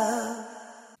up.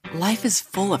 Life is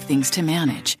full of things to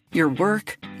manage. Your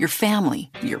work, your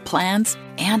family, your plans,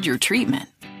 and your treatment.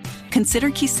 Consider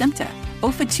Kesimpta,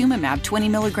 ofatumumab 20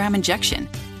 milligram injection.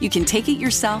 You can take it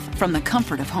yourself from the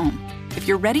comfort of home. If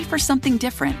you're ready for something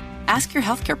different, ask your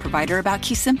healthcare provider about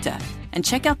Kesimpta and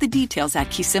check out the details at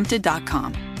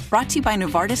kesimpta.com. Brought to you by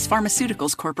Novartis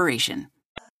Pharmaceuticals Corporation.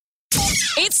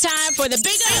 It's time for the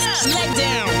Big Up, Let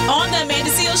Down on the Amanda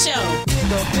Seales Show.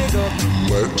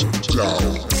 Let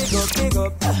down.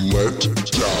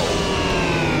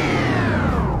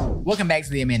 Welcome back to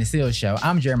the Amanda Seales Show.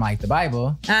 I'm Jeremiah the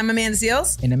Bible. I'm Amanda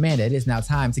Seales. And Amanda, it is now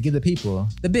time to give the people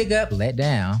the Big Up, Let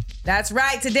Down. That's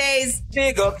right. Today's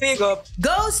Big Up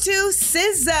goes to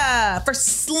SZA for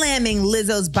slamming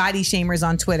Lizzo's body shamers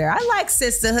on Twitter. I like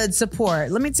sisterhood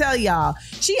support. Let me tell y'all.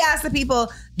 She asked the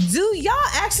people, do y'all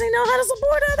actually know how to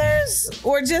support others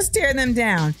or just tear them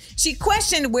down? She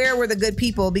questioned where were the good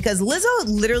people because Lizzo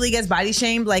literally gets body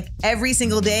shamed like every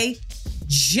single day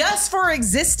just for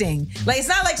existing. Like, it's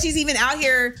not like she's even out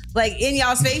here like in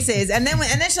y'all's faces. And then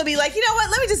she'll be like, you know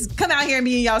what? Let me just come out here and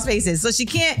be in y'all's faces. So she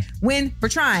can't win for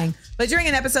trying. But during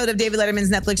an episode of David Letterman's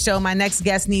Netflix show, My Next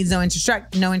Guest Needs No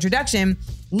Introduction,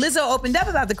 Lizzo opened up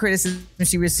about the criticism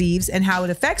she receives and how it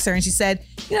affects her. And she said,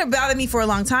 it bothered me for a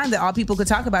long time that all people could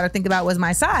talk about or think about was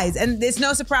my size. And it's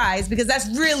no surprise because that's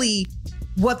really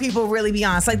what people really be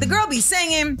on. It's like the girl be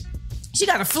singing, she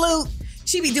got a flute,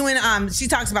 she be doing, she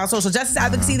talks about social justice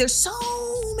advocacy. There's so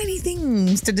many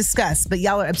things to discuss, but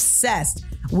y'all are obsessed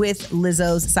with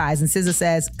Lizzo's size. And SZA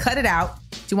says, cut it out.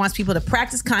 She wants people to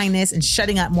practice kindness and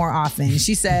shutting up more often.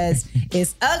 She says,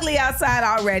 it's ugly outside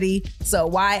already, so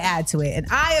why add to it? And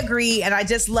I agree, and I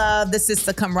just love the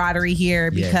sister camaraderie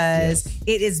here because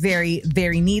it is very,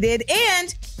 very needed.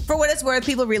 And for what it's worth,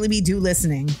 people really do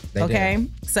listening, okay?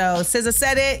 So SZA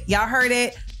said it, y'all heard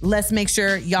it. Let's make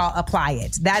sure y'all apply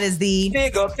it. That is the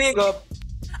Big Up.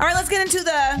 All right, let's get into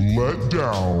the Let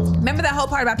Down. Remember that whole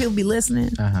part about people be listening?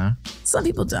 Some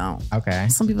people don't. Okay.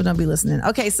 Some people don't be listening.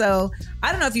 Okay, so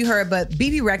I don't know if you heard, but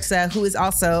BB Rexha, who is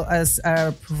also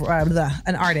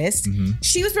an artist,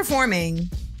 she was performing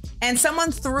and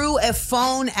someone threw a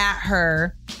phone at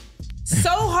her so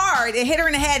hard it hit her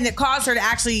in the head and it caused her to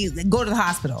actually go to the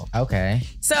hospital. Okay.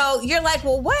 So you're like,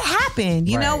 well, what happened?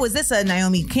 You know, was this a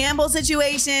Naomi Campbell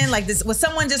situation? Like this was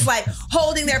someone just like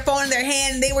holding their phone in their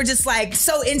hand and they were just like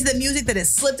so into the music that it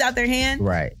slipped out their hand?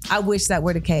 Right. I wish that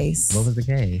were the case. What was the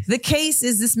case? The case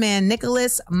is this man,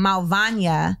 Nicholas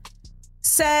Malvania,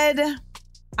 said,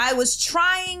 I was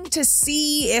trying to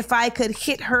see if I could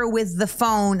hit her with the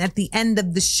phone at the end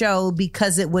of the show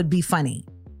because it would be funny.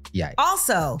 Yeah.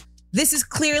 Also, this is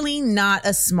clearly not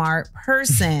a smart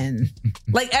person.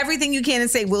 Like everything you can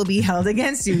say will be held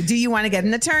against you. Do you want to get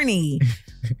an attorney?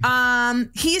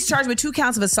 He is charged with 2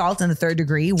 counts of assault in the 3rd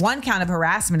degree, 1 count of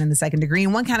harassment in the 2nd degree,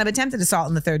 and 1 count of attempted assault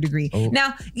in the 3rd degree. Oh.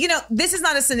 Now, this is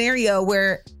not a scenario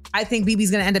where I think BB's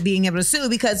going to end up being able to sue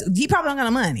because he probably don't got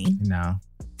no money. No.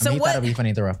 He thought it'd be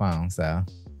funny through a phone, so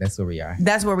that's where we are.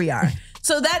 That's where we are.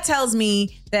 So that tells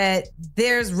me that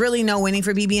there's really no winning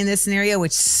for BB in this scenario,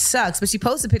 which sucks. But she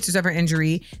posted pictures of her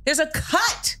injury. There's a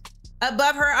cut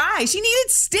above her eye. She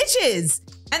needed stitches.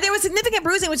 And there was significant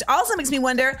bruising, which also makes me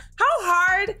wonder, how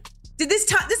hard did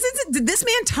this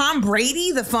man Tom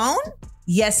Brady the phone?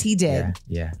 Yes, he did.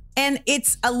 Yeah. And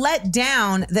it's a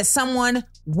letdown that someone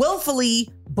willfully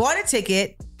bought a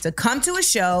ticket to come to a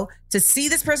show, to see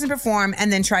this person perform,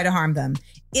 and then try to harm them.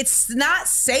 It's not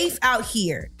safe out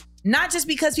here. Not just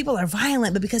because people are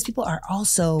violent, but because people are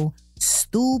also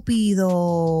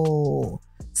stupido.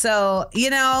 So,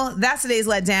 that's today's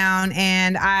letdown.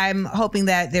 And I'm hoping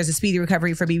that there's a speedy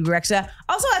recovery for BB Rexha.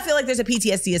 Also, I feel like there's a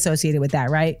PTSD associated with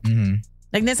that, right? Mm-hmm.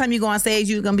 Like next time you go on stage,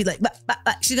 you're gonna be like,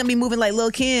 she's gonna be moving like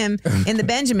Lil' Kim in the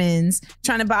Benjamins,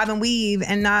 trying to bob and weave,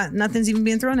 and nothing's even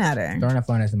being thrown at her. Throwing a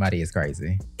phone at somebody is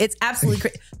crazy. It's absolutely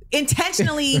crazy.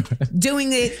 Intentionally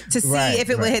doing it to see if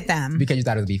it would hit them. Because you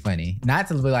thought it would be funny. Not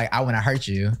to be like, I want to hurt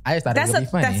you. I just thought it would be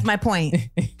funny. That's my point.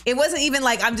 It wasn't even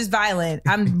like, I'm just violent.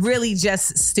 I'm really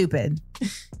just stupid.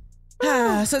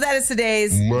 So that is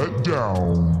today's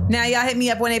Letdown. Now y'all hit me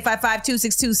up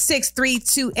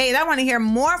 1-855-262-6328. I want to hear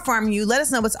more from you. Let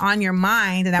us know what's on your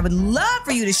mind, and I would love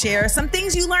for you to share some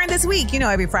things you learned this week. You know,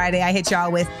 every Friday I hit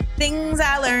y'all with things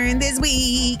I learned this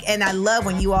week, and I love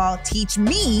when you all teach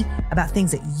me about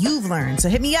things that you've learned. So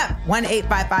hit me up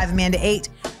 1-855-AMANDA8,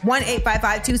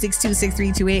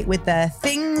 1-855-262-6328 with the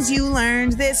things you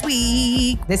learned this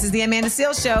week. This is the Amanda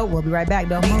Seales Show. We'll be right back.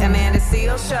 Don't move. Amanda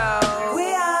Seales Show.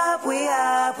 We up.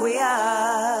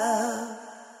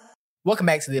 Welcome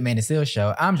back to the Amanda Seales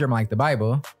Show. I'm Jeremiah the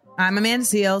Bible. I'm Amanda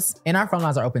Seales. And our phone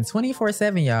lines are open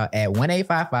 24/7, y'all, at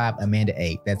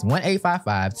 1-855-AMANDA8. That's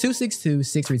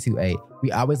 1-855-262-6328.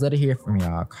 We always love to hear from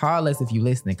y'all. Call us if you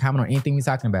listen and comment on anything we're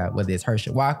talking about, whether it's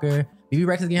Herschel Walker, BB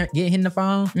Rex getting hit in the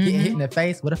phone, getting hit in the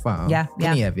face with a phone. Yeah.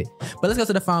 Any of it. But let's go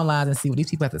to the phone lines and see what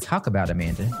these people have to talk about,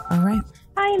 Amanda. All right.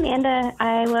 Hi, Amanda.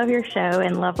 I love your show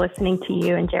and love listening to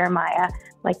you and Jeremiah,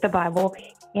 like the Bible.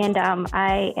 And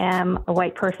I am a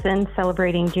white person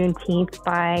celebrating Juneteenth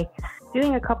by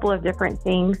doing a couple of different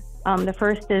things. The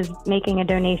first is making a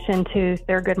donation to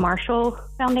Thurgood Marshall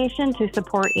Foundation to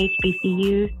support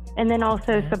HBCUs, and then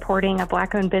also supporting a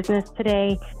Black-owned business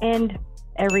today and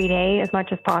every day as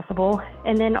much as possible.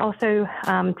 And then also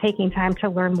taking time to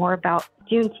learn more about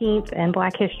Juneteenth and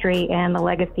Black history and the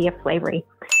legacy of slavery.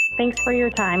 Thanks for your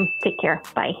time. Take care.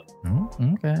 Bye. Oh,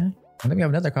 okay. I think we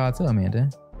have another call too, Amanda.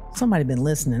 Somebody been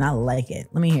listening. I like it.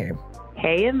 Let me hear.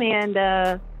 Hey,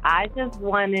 Amanda. I just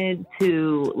wanted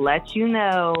to let you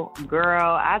know,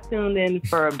 girl, I tuned in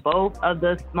for both of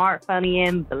the Smart, Funny,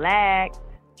 and Black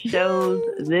shows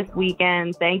this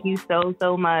weekend. Thank you so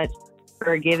much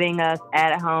for giving us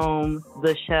at home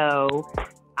the show.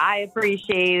 I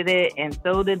appreciated it, and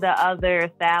so did the other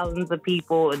thousands of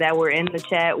people that were in the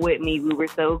chat with me. We were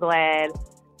so glad.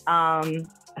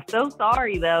 So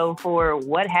sorry, though, for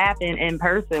what happened in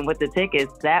person with the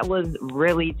tickets. That was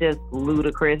really just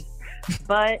ludicrous.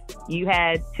 But you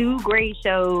had two great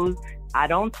shows. I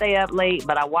don't stay up late,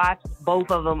 but I watched both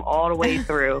of them all the way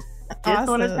through. Just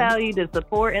want to tell you the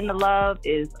support and the love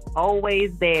is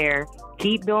always there.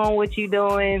 Keep doing what you're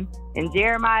doing. And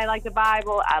Jeremiah, like the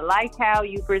Bible, I liked how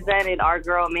you presented our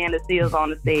girl Amanda Seales on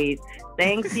the stage.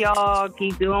 Thanks, y'all.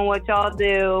 Keep doing what y'all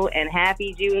do. And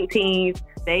happy Juneteenth.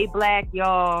 Stay Black,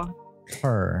 y'all.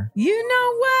 You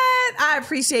know what? I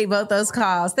appreciate both those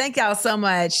calls. Thank y'all so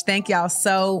much. Thank y'all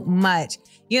so much.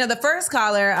 You know, the first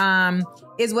caller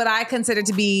is what I consider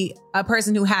to be a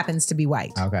person who happens to be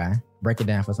white. Okay. Break it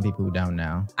down for some people who don't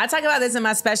know. I talk about this in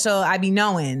my special, I Be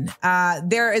Knowing.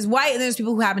 There is white and there's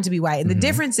people who happen to be white. And the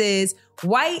difference is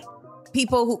white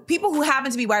people who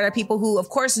happen to be white are people who, of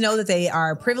course, know that they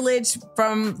are privileged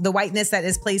from the whiteness that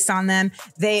is placed on them.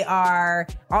 They are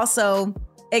also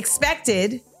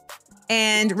expected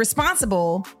and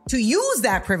responsible to use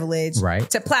that privilege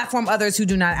to platform others who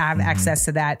do not have access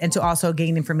to that and to also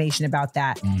gain information about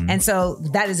that. And so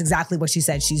that is exactly what she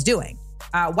said she's doing.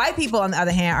 White people, on the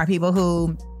other hand, are people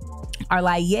who are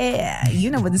like, yeah, you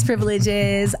know what this privilege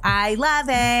is. I love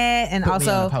it. And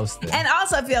also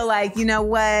feel like, you know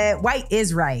what? White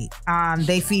is right.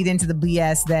 They feed into the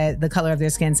BS that the color of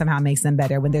their skin somehow makes them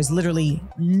better when there's literally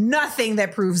nothing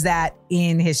that proves that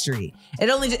in history.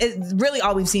 It really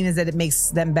all we've seen is that it makes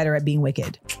them better at being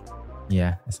wicked.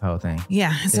 Yeah, it's the whole thing.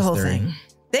 Yeah, it's the whole thing.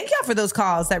 Thank y'all for those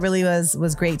calls. That really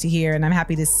was great to hear. And I'm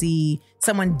happy to see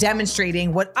someone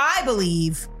demonstrating what I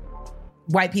believe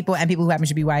white people and people who happen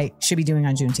to be white should be doing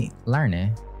on Juneteenth.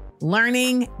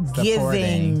 Learning,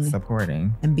 giving,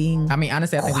 supporting, and being. I mean,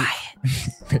 honestly, I think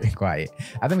very quiet.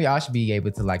 I think we all should be able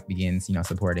to begin,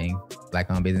 supporting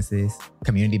Black-owned businesses,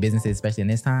 community businesses, especially in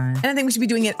this time. And I think we should be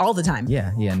doing it all the time.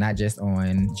 Yeah, not just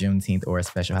on Juneteenth or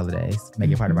special holidays.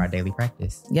 Make it part of our daily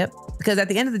practice. Yep, because at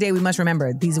the end of the day, we must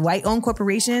remember these white-owned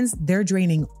corporations, they're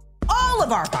draining all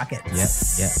of our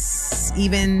pockets. Yep.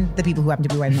 Even the people who happen to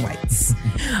be white and the whites.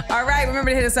 All right,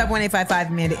 remember to hit us up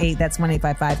 1-855-AMANDA8. That's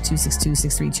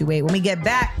 1-855-262-6328. When we get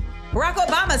back, Barack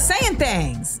Obama saying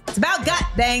things. It's about god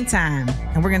dang time.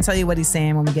 And we're going to tell you what he's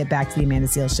saying when we get back to the Amanda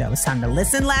Seales Show. It's time to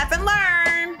listen, laugh, and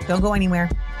learn. Don't go anywhere.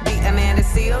 The Amanda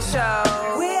Seales Show.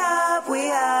 We up.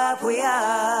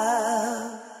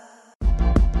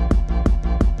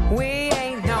 We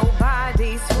ain't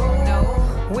nobody's fool.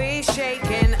 No. We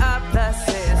shaking up the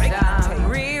system.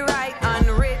 Rewrite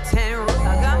unwritten rules.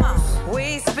 Come on. We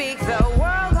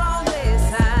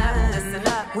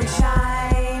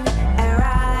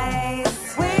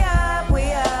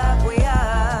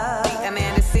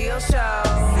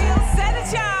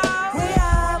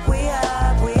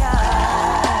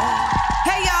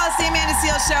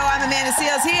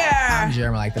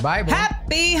Like the Bible.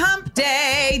 Happy Hump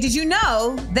Day. Did you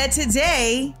know that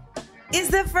today is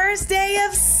the first day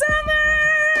of summer?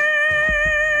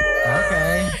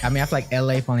 Okay. I mean, I feel like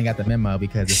LA finally got the memo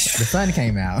because the sun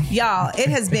came out. Y'all, it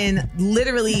has been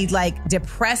literally like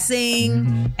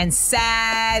depressing and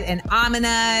sad and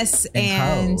ominous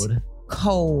and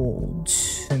cold.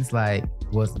 Since like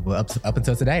up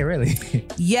until today, really.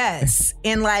 Yes.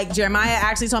 And like Jeremiah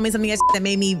actually told me something that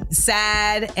made me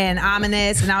sad and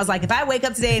ominous. And I was like, if I wake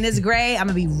up today and it's gray, I'm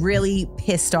gonna be really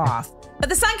pissed off. But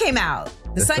the sun came out.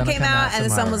 The sun came out and the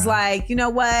sun was like, you know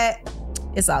what?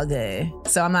 It's all good.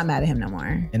 So I'm not mad at him no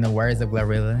more. In the words of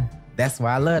Glorilla, that's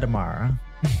why I love tomorrow.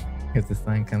 Because the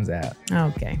sun comes out.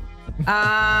 Okay.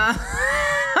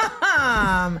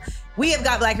 We have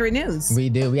got Blackery News. We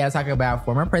do. We got to talk about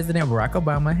former President Barack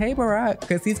Obama. Hey, Barack.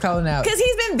 Because he's calling out. Because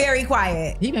he's been very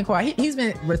quiet. He's been quiet.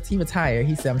 He retired.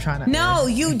 He said, I'm trying to. No,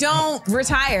 you don't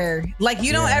retire. Like,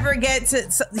 you don't ever get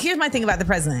to. So here's my thing about the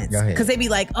presidents. Go ahead. Because they be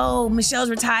like, oh, Michelle's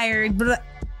retired. But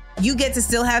you get to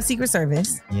still have Secret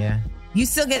Service. Yeah. You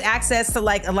still get access to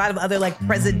like a lot of other like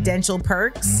presidential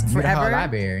perks forever. The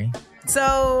library.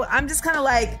 So I'm just kind of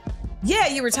like, yeah,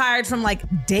 you retired from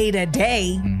like day to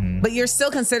day, but you're still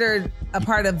considered a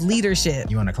part of leadership.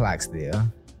 You on the clock still.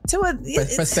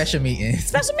 For special meetings.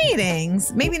 Special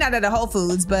meetings. Maybe not at a Whole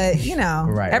Foods, but you know,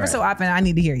 so often I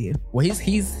need to hear you. Well,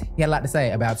 he had a lot to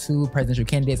say about two presidential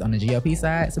candidates on the GOP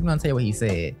side. So we're going to tell you what he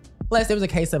said. Plus, there was a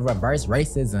case of reverse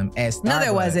racism at Starbucks. No,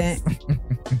 there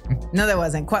wasn't. No, there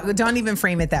wasn't. Don't even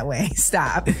frame it that way.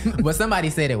 Stop. Well, somebody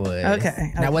said it was.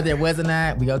 Okay. Now, whether it was or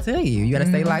not, we gonna tell you. You gotta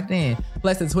stay locked in.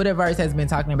 Plus, the Twitterverse has been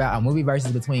talking about a movie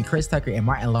versus between Chris Tucker and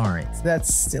Martin Lawrence.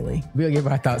 That's silly. We'll give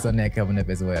our thoughts on that coming up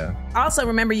as well. Also,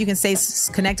 remember, you can stay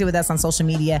connected with us on social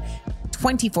media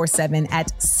 24/7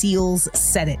 at Seals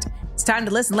Said It. It's time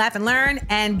to listen, laugh, and learn,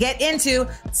 and get into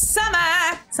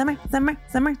summertime.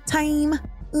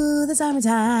 Ooh, the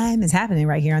summertime is happening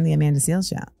right here on the Amanda Seales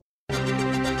Show.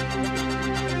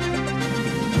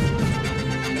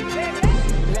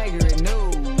 Blackery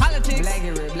news. Politics.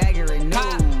 Blackery news.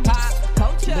 Pop.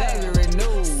 Culture. Blackery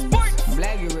news. Sports.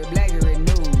 Blackery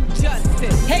news.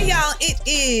 Justice. Hey, y'all. It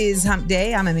is Hump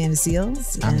Day. I'm Amanda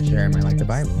Seales. I'm Jeremy Like the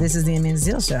Bible. This is the Amanda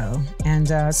Seales Show. And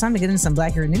it's time to get into some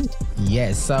Blackery news.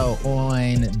 Yes. So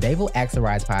on David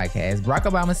Axelrod's podcast, Barack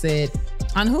Obama said...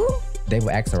 On who? David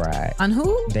Axelrod. On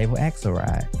who? David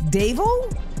Axelrod.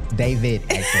 David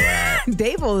Axelrod.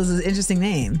 David is an interesting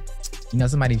name. You know,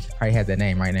 somebody probably has that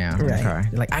name right now. Right. In the car.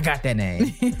 They're like, I got that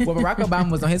name. Well, Barack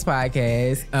Obama was on his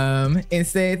podcast and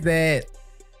said that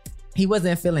he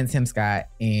wasn't feeling Tim Scott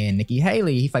and Nikki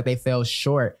Haley. He felt like they fell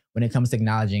short when it comes to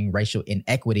acknowledging racial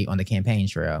inequity on the campaign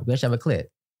trail. We actually have a clip.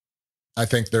 I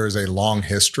think there is a long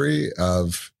history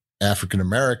of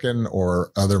African-American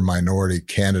or other minority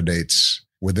candidates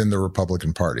within the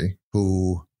Republican Party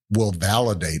who will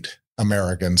validate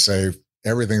America and say,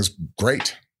 everything's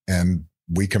great and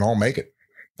we can all make it.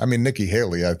 I mean, Nikki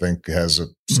Haley, I think, has a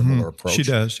similar approach. She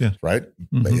does, yeah. Right?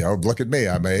 You know, look at me.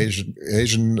 I'm an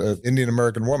Asian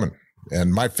Indian-American woman.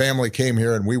 And my family came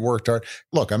here and we worked hard.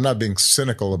 Look, I'm not being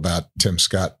cynical about Tim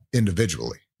Scott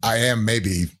individually. I am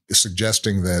maybe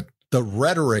suggesting that the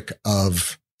rhetoric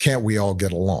of can't we all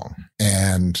get along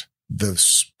and the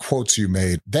quotes you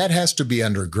made, that has to be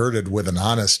undergirded with an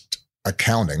honest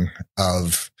accounting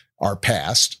of our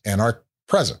past and our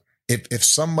present. If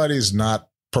somebody's not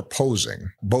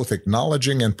proposing, both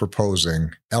acknowledging and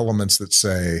proposing elements that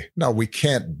say, no, we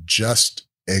can't just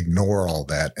ignore all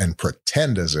that and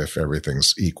pretend as if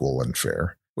everything's equal and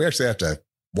fair. We actually have to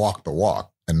walk the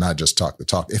walk and not just talk the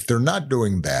talk. If they're not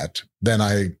doing that, then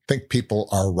I think people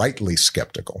are rightly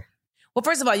skeptical. Well,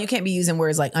 first of all, you can't be using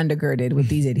words like undergirded with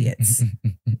these idiots.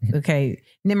 Okay.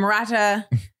 Nimrata,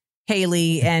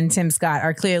 Haley, and Tim Scott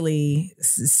are clearly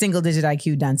single-digit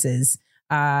IQ dunces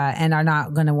and are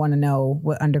not going to want to know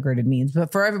what undergirded means.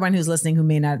 But for everyone who's listening who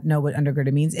may not know what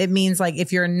undergirded means, it means like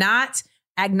if you're not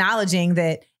acknowledging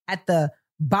that at the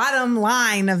bottom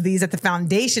line of these, at the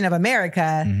foundation of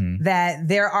America, that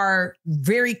there are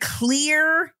very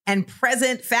clear and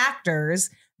present factors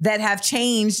that have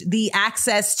changed the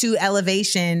access to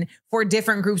elevation for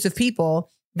different groups of people,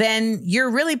 then you're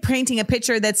really painting a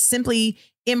picture that's simply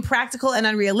impractical and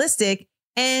unrealistic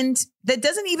and that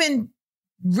doesn't even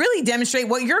really demonstrate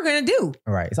what you're going to do.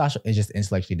 Right. It's just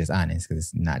intellectually dishonest because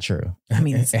it's not true. I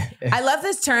mean, I love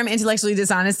this term intellectually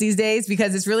dishonest these days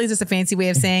because it's really just a fancy way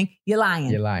of saying you're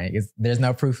lying. You're lying. There's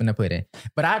no proof in the pudding.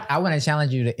 But I want to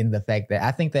challenge you in the fact that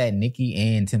I think that Nikki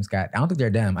and Tim Scott, I don't think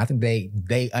they're dumb. I think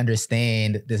they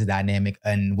understand this dynamic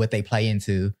and what they play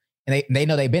into. And they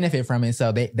know they benefit from it.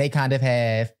 So they kind of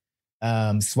have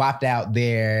swapped out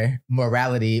their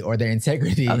morality or their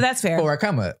integrity that's fair. for a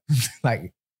come up.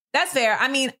 Like, that's fair. I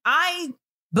mean, I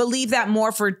believe that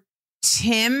more for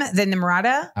Tim than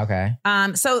Nimrata. Okay.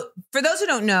 So for those who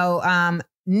don't know,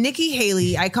 Nikki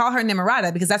Haley, I call her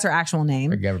Nimrata because that's her actual name.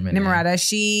 Her government Nimrata. name.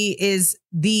 She is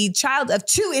the child of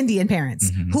 2 Indian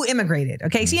parents who immigrated.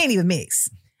 Okay. She ain't even mixed.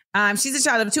 She's a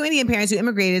child of 2 Indian parents who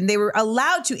immigrated, and they were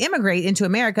allowed to immigrate into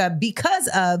America because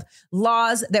of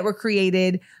laws that were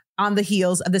created on the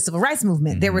heels of the civil rights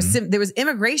movement. There was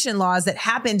immigration laws that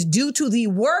happened due to the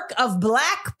work of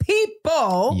Black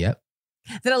people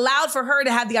that allowed for her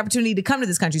to have the opportunity to come to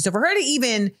this country. So for her to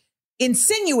even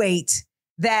insinuate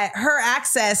that her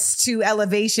access to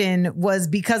elevation was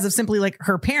because of simply like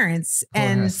her parents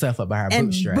and herself up by her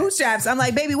bootstraps. I'm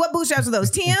like, baby, what bootstraps are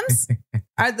those? Tims?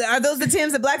 Are those the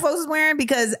Tims that Black folks was wearing?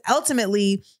 Because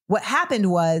ultimately what happened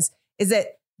is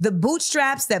that the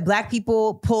bootstraps that Black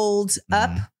people pulled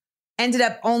up ended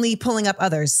up only pulling up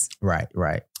others. Right.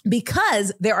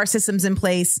 Because there are systems in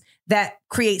place that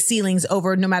create ceilings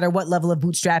over no matter what level of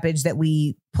bootstrappage that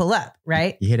we pull up,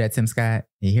 right? You hear that, Tim Scott?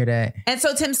 You hear that? And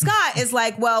so Tim Scott is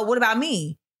like, well, what about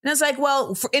me? And it's like,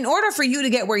 well, in order for you to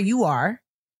get where you are,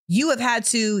 you have had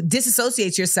to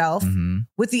disassociate yourself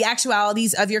with the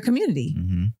actualities of your community.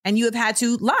 And you have had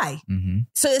to lie.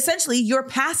 So essentially, you're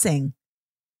passing.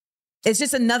 It's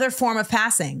just another form of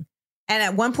passing. And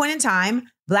at one point in time,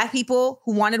 Black people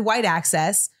who wanted white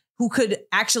access, who could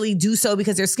actually do so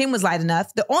because their skin was light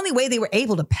enough, the only way they were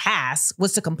able to pass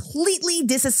was to completely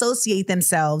disassociate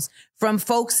themselves from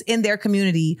folks in their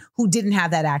community who didn't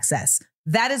have that access.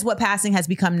 That is what passing has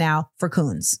become now for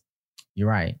coons. You're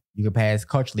right. You can pass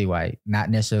culturally white, not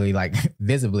necessarily like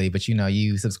visibly, but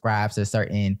you subscribe to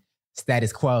certain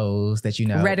status quos that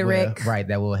rhetoric,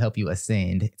 that will help you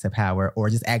ascend to power or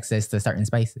just access to certain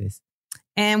spaces.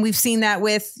 And we've seen that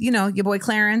with, your boy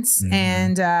Clarence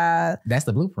and that's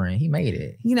the blueprint. He made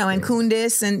it. And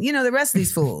Kundis and, the rest of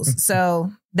these fools.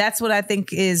 So that's what I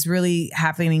think is really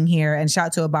happening here. And shout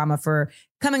out to Obama for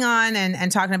coming on and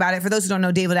talking about it. For those who don't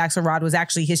know, David Axelrod was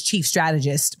actually his chief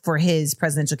strategist for his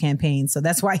presidential campaign. So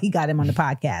that's why he got him on the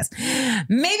podcast.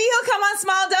 Maybe he'll come on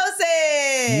Small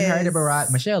Doses. You heard it,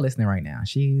 Barack. Michelle listening right now.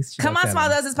 She's come on Small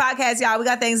Doses podcast, y'all. We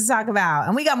got things to talk about.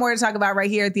 And we got more to talk about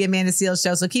right here at the Amanda Seales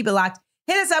Show. So keep it locked.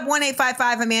 Hit us up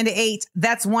 1-855-AMANDA-8.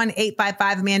 That's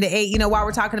 1-855-AMANDA-8. While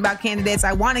we're talking about candidates,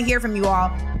 I want to hear from you all.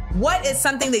 What is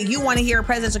something that you want to hear a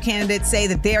presidential candidate say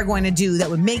that they're going to do that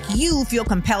would make you feel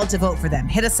compelled to vote for them?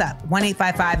 Hit us up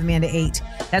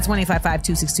 1-855-AMANDA-8. That's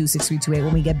 1-855-262-6328.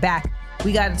 When we get back,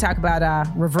 we got to talk about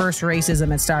reverse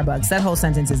racism at Starbucks. That whole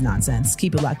sentence is nonsense.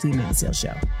 Keep it locked to the Amanda Seales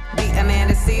Show. The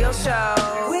Amanda Seales Show.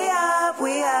 We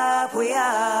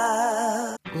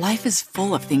up. Life is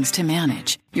full of things to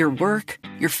manage. Your work,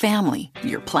 your family,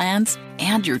 your plans,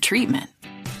 and your treatment.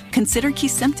 Consider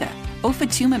Kesimpta,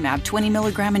 ofatumumab 20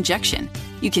 milligram injection.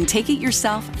 You can take it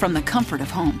yourself from the comfort of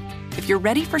home. If you're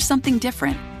ready for something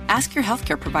different, ask your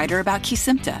healthcare provider about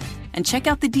Kesimpta and check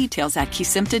out the details at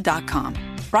kesimpta.com.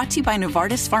 Brought to you by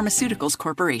Novartis Pharmaceuticals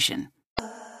Corporation.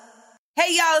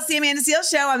 Hey, y'all, it's the Amanda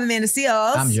Seales Show. I'm Amanda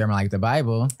Seales. I'm Jeremy Like the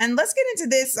Bible. And let's get into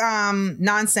this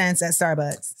nonsense at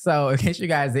Starbucks. So, in case you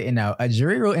guys didn't know, a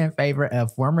jury ruled in favor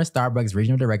of former Starbucks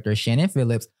regional director Shannon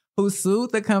Phillips, who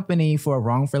sued the company for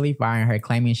wrongfully firing her,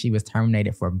 claiming she was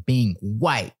terminated for being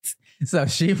white. So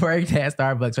she worked at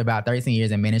Starbucks for about 13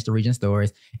 years and managed the region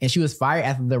stores. And she was fired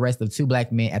after the arrest of 2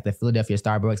 Black men at the Philadelphia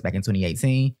Starbucks back in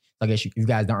 2018. So I guess you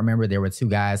guys don't remember, there were 2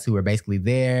 guys who were basically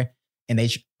there and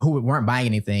who weren't buying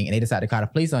anything, and they decided to call the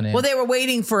police on them. Well, they were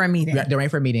waiting for a meeting. They were waiting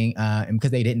for a meeting, and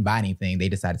because they didn't buy anything, they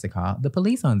decided to call the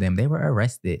police on them. They were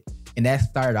arrested, and that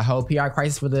started a whole PR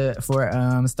crisis for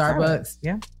Starbucks.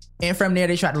 Yeah, and from there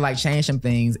they tried to change some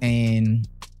things. And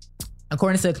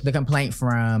according to the complaint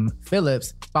from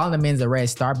Phillips, following the men's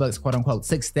arrest, Starbucks quote unquote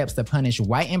took steps to punish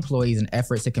white employees in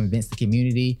efforts to convince the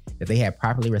community that they had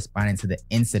properly responded to the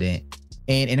incident.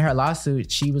 And in her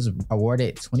lawsuit, she was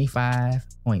awarded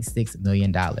 $25.6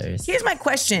 million. Here's my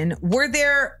question. Were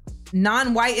there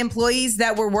non-white employees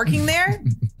that were working there?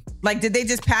 Did they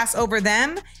just pass over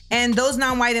them? And those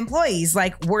non-white employees,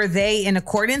 were they in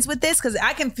accordance with this? Because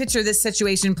I can picture this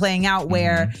situation playing out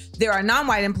where there are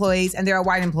non-white employees and there are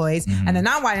white employees. And the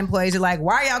non-white employees are like,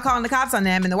 why are y'all calling the cops on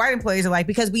them? And the white employees are like,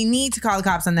 because we need to call the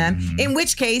cops on them. In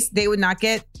which case, they would not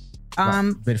get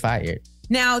fired.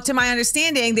 Now, to my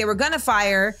understanding, they were going to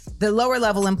fire the lower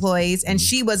level employees. And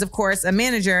she was, of course, a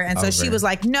manager. And so she was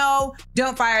like, no,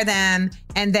 don't fire them.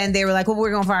 And then they were like, well,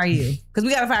 we're going to fire you because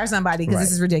we got to fire somebody because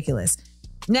this is ridiculous.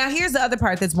 Now, here's the other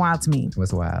part that's wild to me.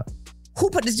 What's wild? Who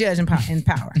put this judge in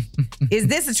power? Is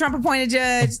this a Trump appointed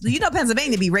judge? You know,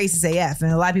 Pennsylvania be racist AF,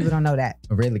 and a lot of people don't know that.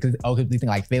 Really? Because we think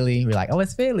like Philly. We're like, oh,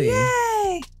 it's Philly.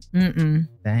 Yay. Mm-mm.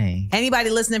 Dang. Anybody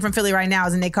listening from Philly right now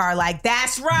is in their car like,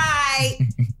 that's right.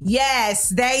 Yes,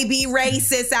 they be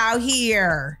racist out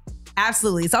here.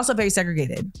 Absolutely. It's also very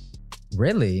segregated.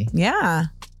 Really? Yeah.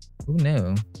 Who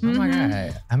knew? Oh my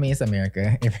God. I mean, it's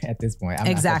America at this point.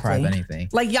 I'm not surprised by anything.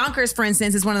 Like Yonkers, for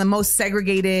instance, is one of the most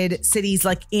segregated cities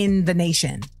like in the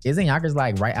nation. Isn't Yonkers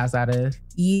like right outside of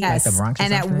yes. like the Bronx or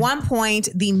and something? At one point,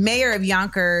 the mayor of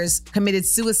Yonkers committed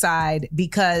suicide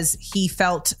because he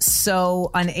felt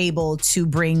so unable to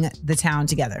bring the town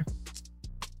together.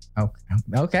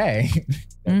 Okay.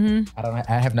 I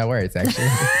have no words, actually.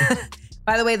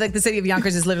 By the way, like the city of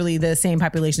Yonkers is literally the same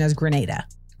population as Grenada.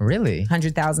 Really?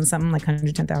 100,000 something, like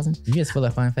 110,000. You just full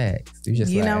of fun facts.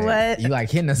 You know what? You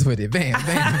like hitting us with it. Bam,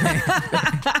 bam,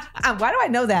 bam. Why do I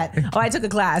know that? Oh, I took a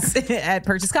class at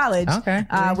Purchase College,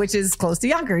 which is close to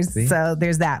Yonkers. See? So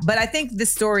there's that. But I think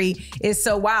this story is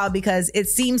so wild because it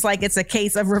seems like it's a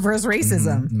case of reverse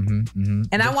racism.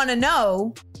 And I want to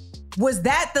know, was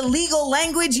that the legal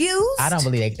language used? I don't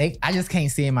believe it. I just can't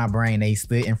see in my brain they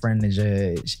stood in front of the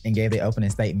judge and gave their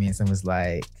opening statements and was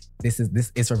like, this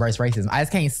is reverse racism. I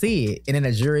just can't see it. And then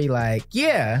the jury like,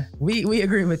 yeah, we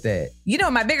agree with that. You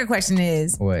know, my bigger question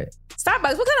is, what?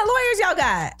 Starbucks, what kind of lawyers y'all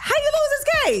got? How you lose this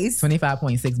case?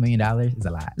 $25.6 million is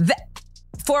a lot.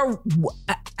 For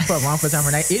wrongful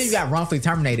termination. If you got wrongfully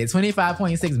terminated,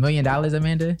 $25.6 million,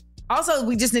 Amanda. Also,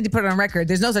 we just need to put it on record.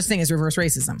 There's no such thing as reverse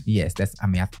racism. Yes, that's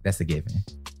a given.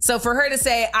 So for her to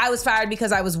say, I was fired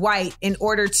because I was white in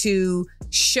order to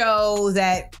show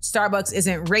that Starbucks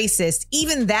isn't racist,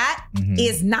 even that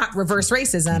is not reverse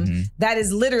racism. That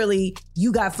is literally,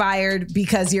 you got fired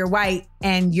because you're white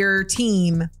and your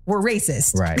team were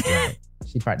racist. Right.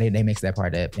 They mixed that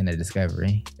part up in the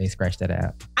discovery. They scratched that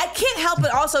out. I can't help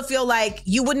but also feel like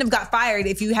you wouldn't have got fired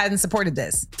if you hadn't supported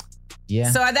this.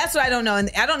 Yeah. So that's what I don't know.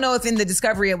 And I don't know if in the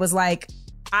discovery it was like,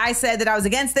 I said that I was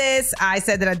against this. I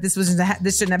said that this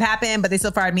shouldn't have happened, but they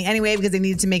still fired me anyway because they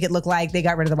needed to make it look like they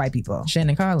got rid of the white people.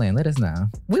 Shannon Carlin, let us know.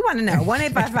 We want to know.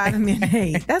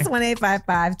 1-855-AMANDA-8. That's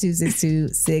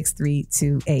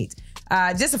 1-855-262-6328.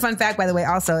 Just a fun fact, by the way,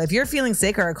 also, if you're feeling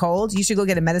sick or a cold, you should go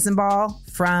get a medicine ball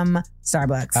from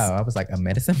Starbucks. Oh, I was like, a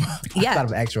medicine ball? Yeah. I thought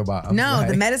of an actual ball. No,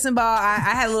 the medicine ball. I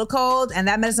had a little cold, and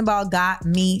that medicine ball got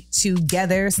me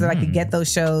together so that I could get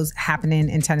those shows happening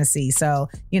in Tennessee. So,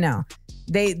 you know,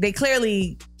 they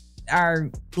clearly are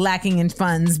lacking in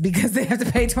funds because they have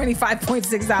to pay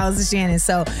 $25.6 to Shannon.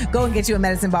 So go and get you a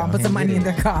medicine ball and put some money in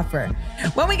their coffer.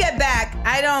 When we get back,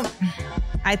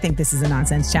 I think this is a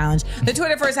nonsense challenge. The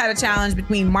Twitterverse had a challenge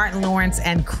between Martin Lawrence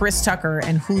and Chris Tucker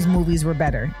and whose movies were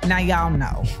better. Now y'all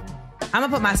know. I'm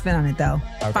going to put my spin on it though.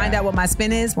 Okay. Find out what my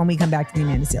spin is when we come back to the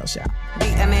Amanda Seales Show.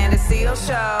 The Amanda Seales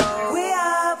Show. We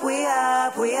up, we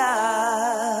up, we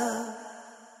up.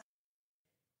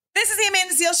 This is the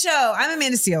Amanda Seales Show. I'm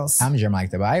Amanda Seales. I'm Jeremiah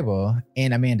the Bible.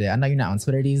 And Amanda, I know you're not on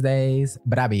Twitter these days,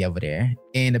 but I'll be over there.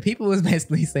 And the people was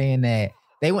basically saying that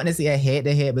they want to see a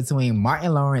head-to-head between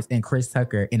Martin Lawrence and Chris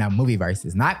Tucker in a movie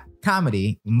versus, not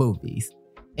comedy, movies.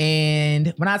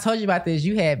 And when I told you about this,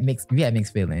 you had mixed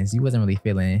feelings. You wasn't really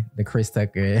feeling the Chris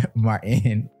Tucker,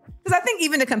 Martin. Because I think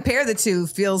even to compare the two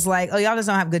feels like, oh, y'all just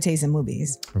don't have good taste in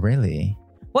movies. Really?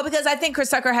 Well, because I think Chris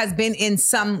Tucker has been in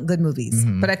some good movies,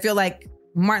 but I feel like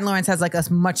Martin Lawrence has like a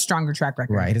much stronger track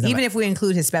record. Right. Even if we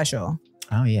include his special.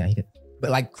 Oh, yeah. He did. But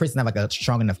like Chris doesn't have like a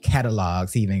strong enough catalog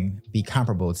to even be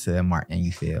comparable to Martin,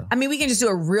 you feel? I mean, we can just do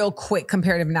a real quick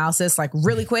comparative analysis, like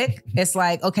really quick. It's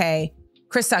like, okay,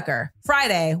 Chris Tucker,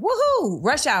 Friday, woohoo,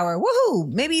 Rush Hour,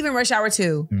 woohoo, maybe even Rush Hour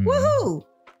 2, woohoo.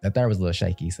 The third was a little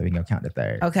shaky, so we can go count the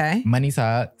third. Okay. Money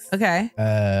Talks. Okay.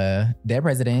 Dead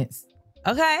Presidents.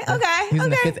 Okay. He was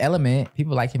in The Fifth Element.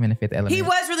 People like him in The Fifth Element. He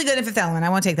was really good in Fifth Element. I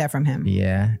won't take that from him.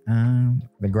 Yeah.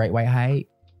 The Great White Height.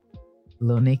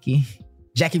 Lil Nicky.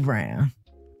 Jackie Brown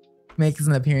makes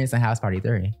an appearance in House Party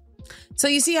 3. So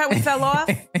you see how we fell off?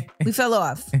 We fell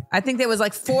off. I think there was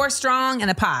like 4 strong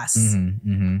and a pass.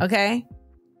 Okay.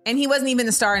 And he wasn't even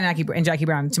the star in Jackie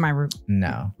Brown, to my root.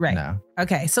 No. Right. No.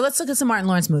 Okay. So let's look at some Martin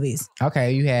Lawrence movies.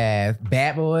 Okay. You have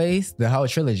Bad Boys, the whole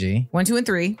trilogy. 1, 2, and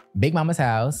 3. Big Mama's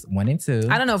House, 1 and 2.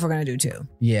 I don't know if we're going to do 2.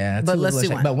 Yeah. But let's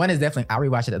do 1. But 1 is definitely, I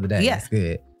rewatched it the other day. Yeah. It's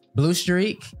good. Blue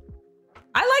Streak.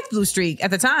 I liked Blue Streak at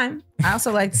the time. I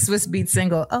also liked Swiss Beats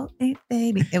single, Oh, Hey,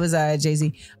 Baby. It was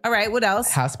Jay-Z. All right, what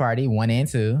else? House Party 1 and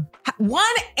 2. 1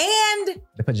 and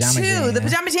The Pajama 2. Jam. The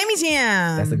Pajama Jammy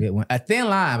Jam. That's a good one. A thin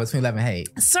line between love and hate.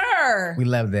 Sir. We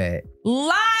love that.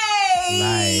 Life.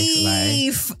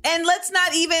 And let's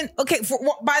not even, okay,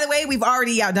 by the way, we've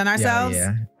already outdone ourselves.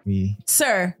 Yeah.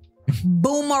 Sir,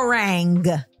 Boomerang.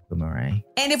 Boomerang.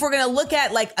 And if we're going to look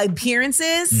at like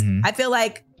appearances, I feel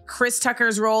like Chris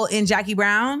Tucker's role in Jackie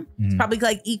Brown is probably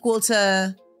like equal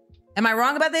to, am I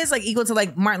wrong about this? Like equal to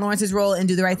like Martin Lawrence's role in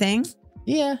Do the Right Thing?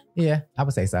 Yeah, I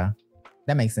would say so.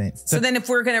 That makes sense. So then if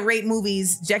we're going to rate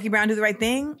movies, Jackie Brown, Do the Right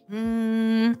Thing?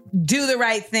 Do the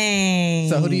Right Thing.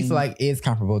 So who do you feel like is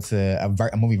comparable to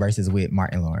a movie versus with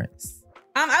Martin Lawrence?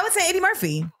 I would say Eddie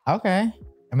Murphy. Okay.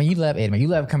 I mean, you love Eddie. You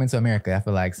love Coming to America, I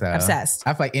feel like. So Obsessed.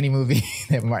 I feel like any movie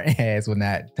that Martin has will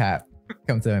not top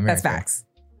Come to America. That's facts.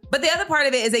 But the other part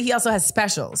of it is that he also has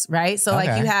specials, right? So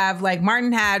like you have like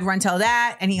Martin had Run Tell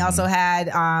That, and he also had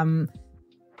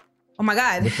oh my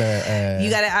God. With the, you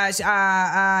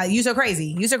got You So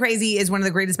Crazy. You So Crazy is one of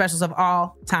the greatest specials of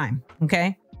all time.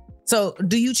 Okay. So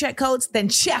do you check codes? Then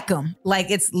check them. Like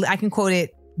I can quote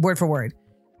it word for word.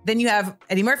 Then you have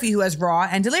Eddie Murphy who has Raw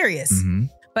and Delirious.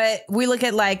 But we look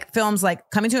at like films like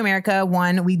Coming to America,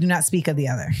 one, we do not speak of the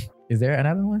other. Is there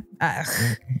another one?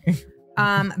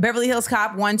 Beverly Hills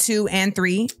Cop 1, 2, and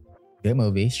 3. Good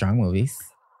movie. Strong movies.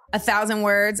 1,000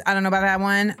 Words. I don't know about that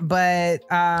one, but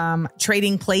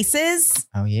Trading Places.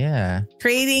 Oh yeah.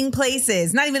 Trading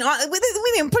Places. Not even on. We didn't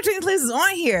even put Trading Places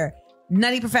on here.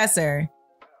 Nutty Professor.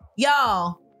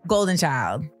 Y'all. Golden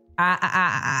Child.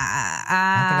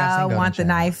 I want the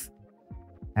knife.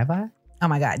 Have I? Oh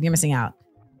my God, you're missing out.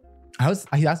 He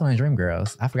also in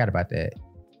Dreamgirls. I forgot about that.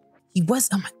 He was.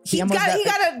 Oh my, he got a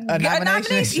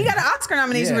nomination. He got an Oscar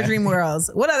nomination for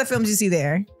Dreamgirls. What other films you see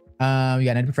there? You got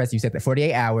Nutty Professor. You said that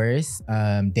 48 Hours.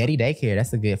 Daddy Daycare.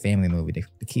 That's a good family movie. The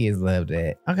kids love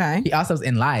that. Okay. He also is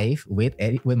in Life with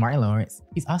Martin Lawrence.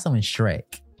 He's also in Shrek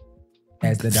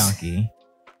as the donkey.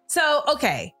 So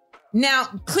okay, now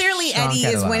clearly Eddie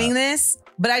is winning this.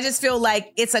 But I just feel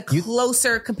like it's a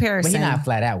closer comparison. But he's not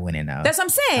flat out winning though. That's what I'm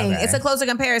saying. Okay. It's a closer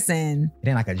comparison. It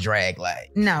ain't like a drag like.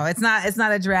 No, it's not. It's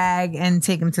not a drag and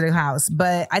take him to the house.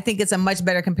 But I think it's a much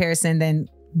better comparison than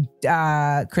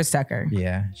Chris Tucker.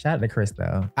 Yeah. Shout out to Chris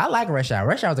though. I like Rush Hour.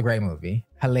 Rush Hour was a great movie.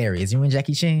 Hilarious. You and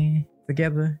Jackie Chan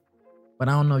together. But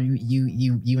I don't know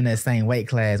you in that same weight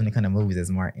class when it comes to movies as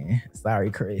Martin.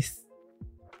 Sorry, Chris.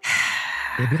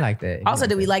 It'd be like that. Also,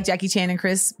 do we like Jackie Chan and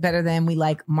Chris better than we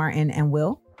like Martin and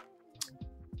Will?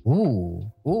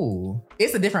 Ooh.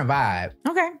 It's a different vibe.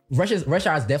 Okay. Rush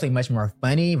Hour is definitely much more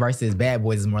funny versus Bad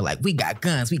Boys is more like, we got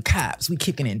guns, we cops, we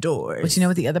kicking in doors. But you know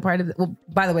what the other part of it? Well,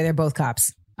 by the way, they're both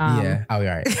cops. Yeah. Oh,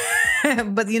 you're right.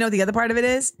 But you know what the other part of it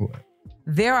is? What?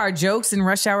 There are jokes in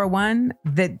Rush Hour 1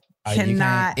 that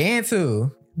cannot. And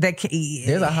 2.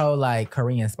 There's a whole like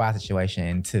Korean spy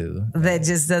situation too that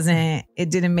just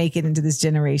didn't make it into this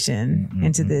generation,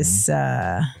 into this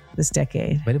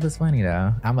decade. But it was funny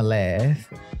though. I'ma laugh.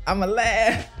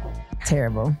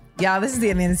 Terrible. Y'all, this is the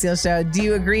Amanda Seales Show. Do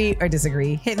you agree or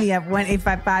disagree? Hit me up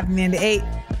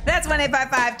 1-855-AMANDA-8. That's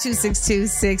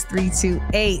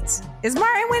 1-855-262-6328. Is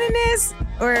Martin winning this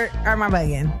or am I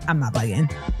bugging? I'm not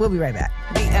bugging. We'll be right back.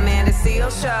 The Amanda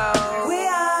Seales Show. We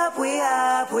up.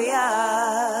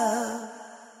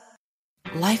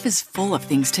 Life is full of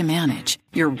things to manage.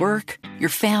 Your work, your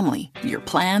family, your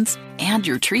plans, and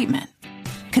your treatment.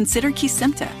 Consider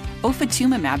Kesimpta,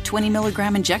 ofatumumab 20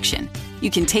 milligram injection.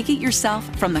 You can take it yourself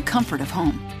from the comfort of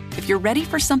home. If you're ready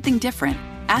for something different,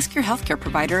 ask your healthcare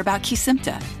provider about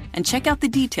Kesimpta and check out the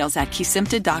details at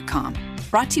kesimpta.com.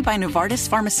 Brought to you by Novartis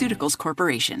Pharmaceuticals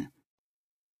Corporation.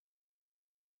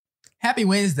 Happy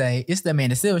Wednesday. It's the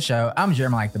Amanda Seales Show. I'm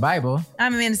Jeremiah Like the Bible.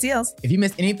 I'm Amanda Seales. If you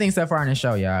missed anything so far on the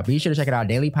show, y'all, be sure to check out our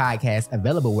daily podcast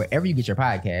available wherever you get your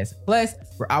podcasts. Plus,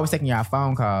 we're always taking y'all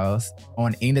phone calls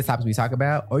on any of the topics we talk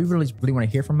about, or you really want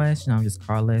to hear from us, just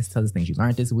call us, tell us things you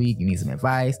learned this week, you need some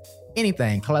advice,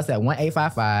 anything. Call us at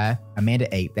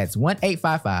 1-855-AMANDA-8. That's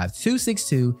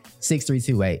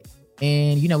 1-855-262-6328.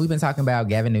 And, we've been talking about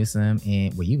Gavin Newsom and,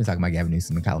 you've been talking about Gavin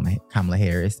Newsom and Kamala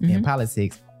Harris in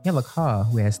politics. You have a call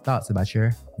who has thoughts about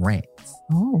your rants.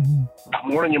 Oh. Good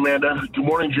morning, Amanda. Good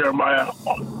morning, Jeremiah.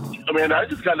 Amanda, I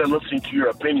just got done listening to your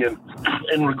opinion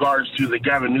in regards to the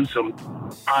Gavin Newsom.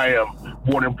 I am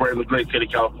born and bred in the great state of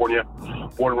California,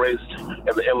 born and raised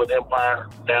in the Inland Empire,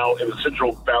 now in the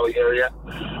Central Valley area.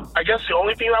 I guess the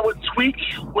only thing I would tweak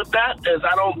with that is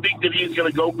I don't think that he's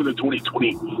going to go for the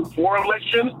 2024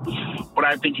 election, but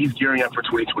I think he's gearing up for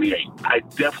 2028. I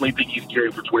definitely think he's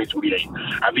gearing for 2028.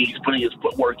 I think he's putting his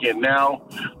footwork in now.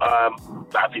 I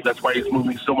think that's why he's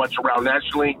moving so much around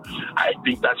nationally. I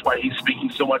think that's why he's speaking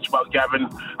so much about Gavin.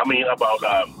 I don't even know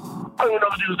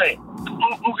the dude's name.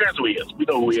 Who cares who he is? We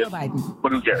know who he is,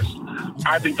 but who cares?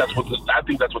 I think that's what's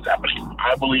happening.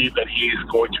 I believe that he's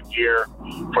going to gear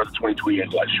for the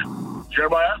 2028 election.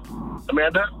 Jeremiah,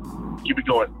 Amanda, keep it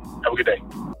going. Have a good day.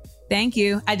 Thank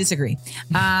you. I disagree.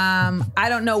 I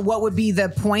don't know what would be the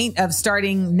point of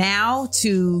starting now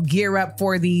to gear up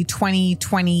for the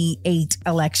 2028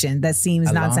 election. That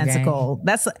seems nonsensical.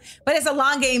 But it's a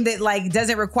long game that like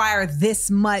doesn't require this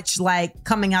much like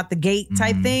coming out the gate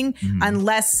type thing,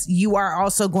 unless you are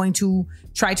also going to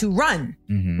try to run,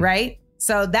 right?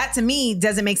 So that to me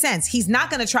doesn't make sense. He's not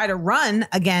going to try to run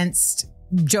against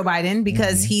Joe Biden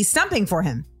because he's stumping for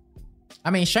him. I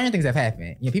mean, strange things have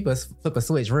happened. People flip a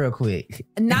switch real quick.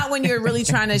 Not when you're really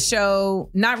trying to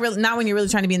show, not when you're really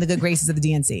trying to be in the good graces of the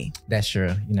DNC. That's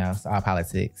true. It's all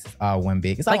politics. It's all one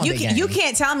big. It's all like you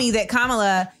can't tell me that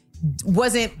Kamala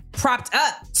wasn't propped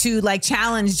up to like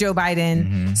challenge Joe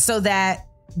Biden so that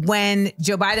when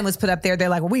Joe Biden was put up there, they're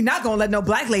like, well, we're not going to let no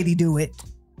black lady do it.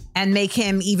 And make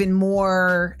him even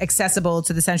more accessible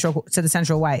to the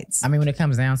central whites. I mean, when it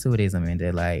comes down to it, is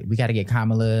Amanda, like we got to get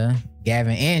Kamala,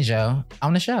 Gavin, and Joe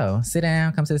on the show. Sit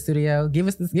down, come to the studio, give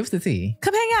us the tea.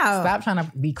 Come hang out. Stop trying to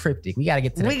be cryptic. We got to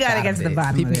get to the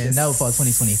bottom. People of need this. to know for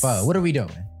 2024. What are we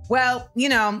doing? Well,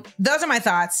 those are my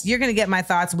thoughts. You're going to get my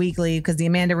thoughts weekly because the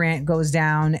Amanda Rant goes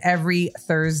down every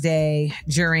Thursday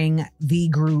during the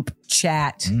group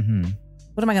chat.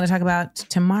 What am I going to talk about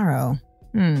tomorrow?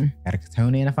 Gotta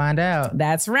tune in to find out.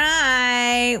 That's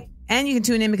right. And you can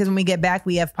tune in because when we get back,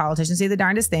 we have politicians say the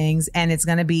darndest things, and it's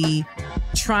going to be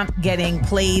Trump getting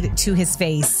played to his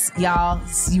face. Y'all,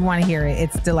 you want to hear it.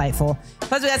 It's delightful.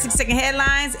 Plus, we got 6-second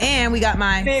headlines, and we got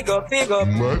my figure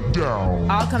let down.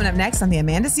 All coming up next on The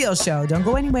Amanda Seales Show. Don't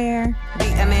go anywhere.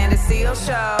 The Amanda Seales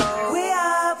Show. We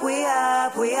up, we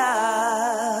up, we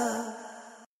up.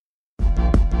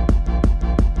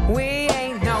 We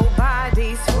ain't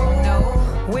nobody's fool. No.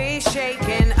 We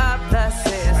shaking up the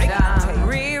system.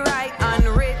 Rewrite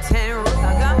unwritten rules.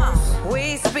 Come on.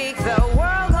 We speak, the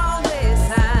world gon'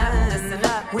 listen. Listen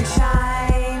up. We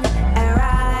shine and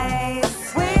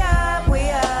rise. We up, we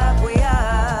up, we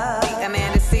up. The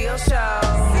Amanda Seales Show.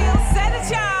 Seales said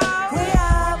it, y'all. We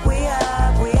up, we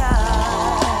up, we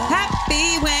up.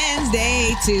 Happy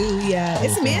Wednesday to ya.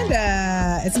 It's Amanda.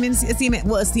 It's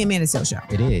the Amanda Seales Show.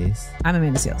 It is. I'm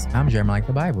Amanda Seales. I'm Jeremiah like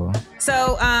the Bible.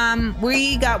 So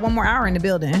we got one more hour in the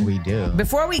building. We do.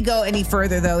 Before we go any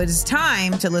further, though, it is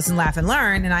time to listen, laugh, and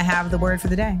learn. And I have the word for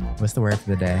the day. What's the word for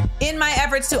the day? In my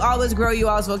efforts to always grow you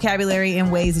all's vocabulary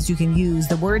in ways that you can use,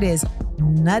 the word is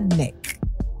nudnik.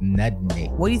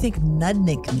 Nudnik. What do you think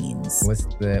nudnik means? What's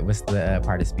the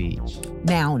part of speech?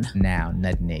 Noun.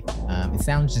 Nudnik. It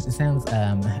sounds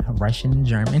Russian and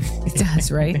German. It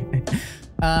does, right?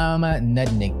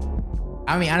 Nudnik.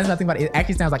 I mean, honestly, I think about it. It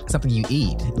actually sounds like something you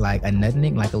eat, like a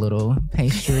nudnik, like a little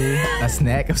pastry, a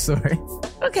snack of sorts.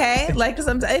 Okay, like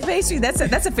some pastry. That's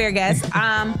a fair guess.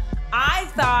 I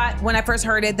thought when I first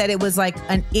heard it that it was like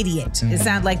an idiot. It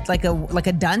sounded like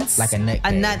a dunce, like a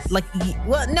nut,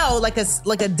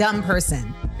 like a dumb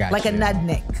person, Gotcha. like a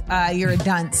nudnik. You're a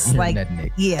dunce, You're like a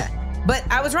nudnik. Yeah. But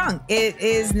I was wrong. It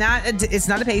is not. It's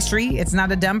not a pastry. It's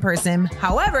not a dumb person.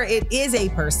 However, it is a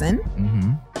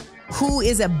person who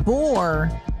is a bore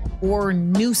or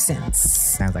nuisance.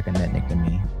 Sounds like a nutnik to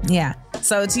me. Yeah.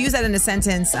 So to use that in a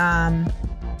sentence,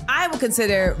 I would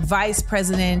consider Vice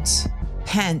President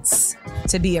Pence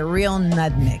to be a real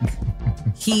nudnik.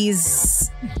 He's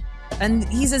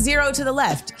a zero to the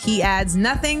left. He adds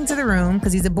nothing to the room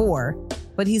because he's a bore,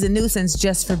 but he's a nuisance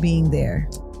just for being there.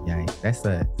 Yeah, that's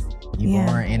a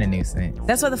born and a nuisance.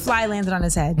 That's why the fly landed on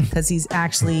his head, because he's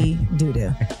actually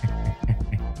doo-doo.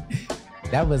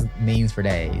 That was memes for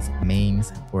days.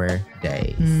 Memes for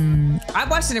days. I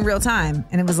watched it in real time,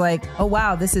 and it was like, oh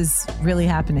wow, this is really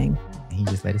happening. He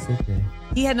just let it sit there.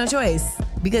 He had no choice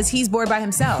because he's bored by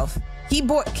himself. Can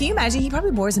you imagine? He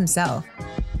probably bores himself.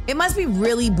 It must be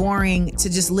really boring to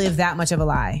just live that much of a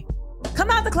lie. Come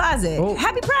out the closet. Oh.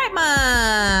 Happy Pride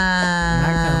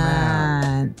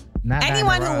Month.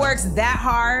 Anyone who works that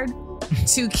hard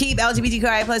to keep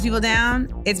LGBTQIA plus people down,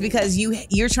 it's because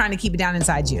you're trying to keep it down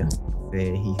inside you.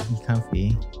 He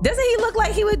comfy. Doesn't he look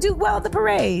like he would do well at the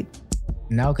parade?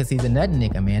 No, because he's a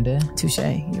nutnik, Amanda. Touche,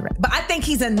 you're right. But I think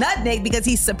he's a nutnik because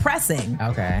he's suppressing.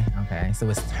 Okay. So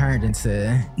it's turned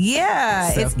into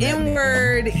it's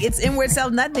inward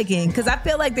self-nutnicking. Because I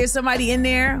feel like there's somebody in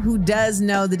there who does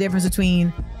know the difference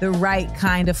between the right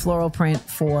kind of floral print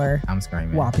for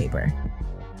wallpaper.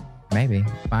 Maybe.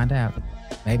 Find out.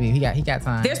 Maybe he got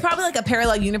time. There's probably like a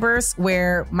parallel universe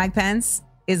where Mike Pence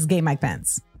is gay Mike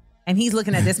Pence. And he's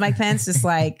looking at this Mike Pence just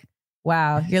like,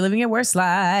 wow, you're living your worst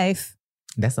life.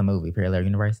 That's a movie, Parallel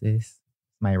Universes.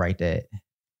 Might write that.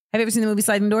 Have you ever seen the movie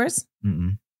Sliding Doors?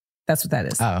 Mm-mm. That's what that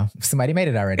is. Oh, somebody made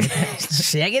it already.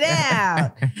 Check it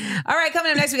out. All right,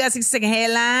 coming up next, we got 60-second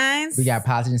headlines. We got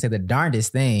politicians say the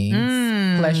darndest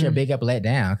things. Plus your big up, let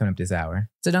down coming up this hour.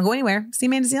 So don't go anywhere. It's the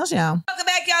Amanda Seales Show. Welcome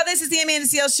back, y'all. This is the Amanda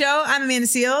Seales Show. I'm Amanda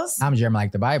Seales. I'm Jeremiah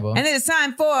Like the Bible. And it is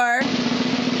time for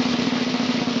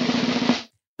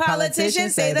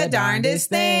Politicians Say the Darndest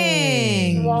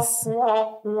Things.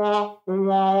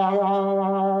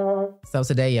 So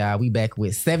today, y'all, we back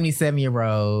with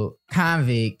 77-year-old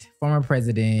convict, former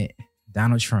president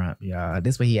Donald Trump, y'all.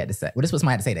 This is what he had to say. Well, this is what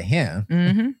somebody had to say to him.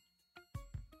 Mm-hmm.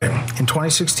 In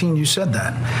 2016, you said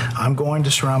that. I'm going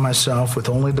to surround myself with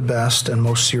only the best and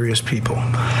most serious people.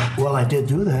 Well, I did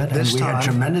do that. This and we had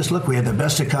tremendous, look, we had the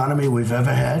best economy we've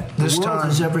ever had. The world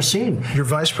has ever seen. Your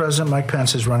Vice President, Mike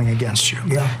Pence, is running against you.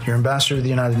 Yeah. Your Ambassador to the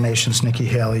United Nations, Nikki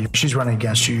Haley, she's running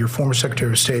against you. Your former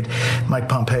Secretary of State, Mike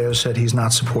Pompeo, said he's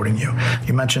not supporting you.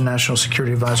 You mentioned National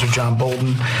Security Advisor John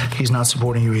Bolton. He's not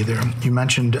supporting you either. You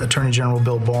mentioned Attorney General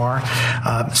Bill Barr,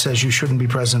 says you shouldn't be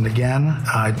president again,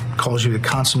 calls you the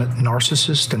consummate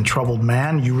narcissist and troubled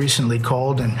man. You recently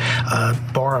called and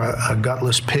Barr a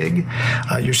gutless pig.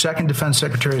 Your second defense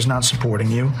secretary is not supporting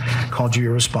you, called you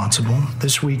irresponsible.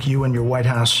 This week, you and your White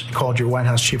House called your White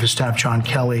House Chief of Staff, John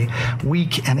Kelly,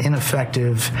 weak and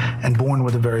ineffective and born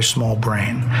with a very small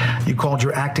brain. You called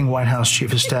your acting White House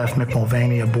Chief of Staff, Mick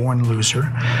Mulvaney, a born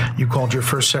loser. You called your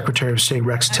first Secretary of State,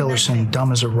 Rex Tillerson,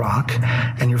 dumb as a rock,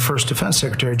 and your first defense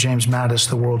secretary, James Mattis,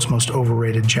 the world's most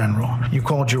overrated general. You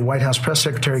called your White House press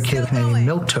secretary, Kayleigh Canadian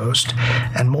milquetoast,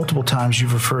 and multiple times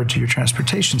you've referred to your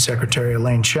transportation secretary,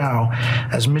 Elaine Chao,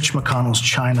 as Mitch McConnell's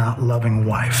China-loving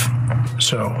wife.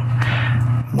 So,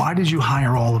 why did you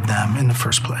hire all of them in the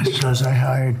first place? Because I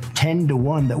hired 10 to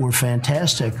 1 that were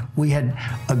fantastic. We had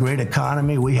a great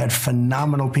economy. We had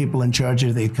phenomenal people in charge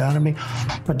of the economy.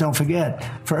 But don't forget,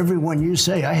 for every one you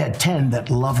say, I had 10 that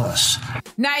love us.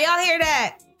 Now, y'all hear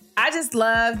that? I just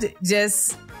loved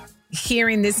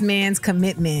hearing this man's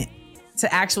commitment to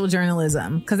actual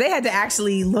journalism, because they had to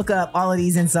actually look up all of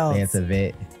these insults. That's a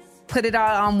bit. Put it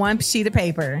all on one sheet of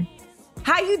paper.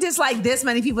 How you dislike this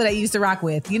many people that you used to rock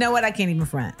with? You know what? I can't even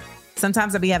front.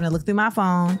 Sometimes I'll be having to look through my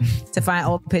phone to find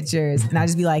old pictures, and I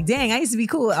just be like, dang, I used to be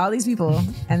cool with all these people,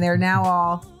 and they're now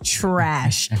all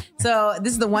trash. So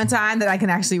this is the one time that I can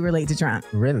actually relate to Trump.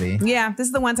 Really? Yeah, this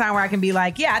is the one time where I can be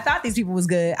like, yeah, I thought these people was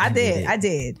good. I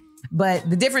did. But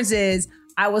the difference is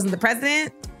I wasn't the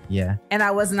president. Yeah. And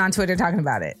I wasn't on Twitter talking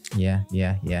about it. Yeah.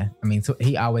 I mean, so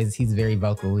he's very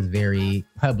vocal, he's very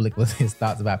public with his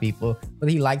thoughts about people,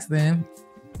 whether he likes them,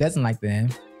 doesn't like them,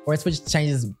 or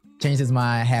changes his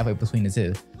mind halfway between the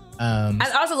two.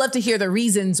 I'd also love to hear the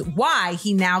reasons why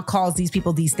he now calls these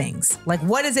people these things. Like,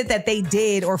 what is it that they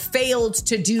did or failed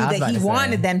to do that he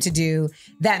wanted them to do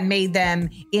that made them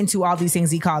into all these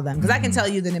things he called them? Because I can tell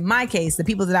you that in my case, the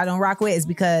people that I don't rock with is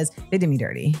because they did me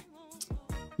dirty.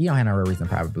 You don't have no real reason,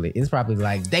 probably. It's probably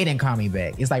like, they didn't call me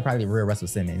back. It's like probably the real Russell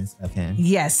Simmons of him.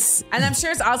 Yes. And I'm sure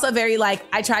it's also very like,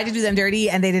 I tried to do them dirty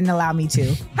and they didn't allow me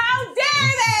to. How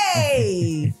dare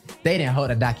they? They didn't hold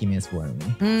the documents for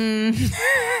me.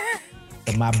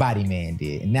 But my body man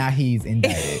did. And now he's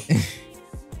indicted.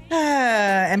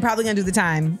 And probably gonna do the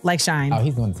time like Shine. Oh,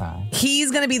 he's doing the time.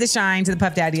 He's gonna be the Shine to the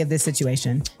Puff Daddy of this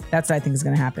situation. That's what I think is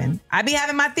gonna happen. I be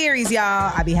having my theories,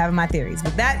 y'all. But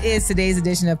that is today's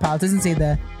edition of Politicians Say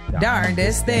the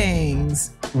Darndest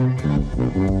Things. We'll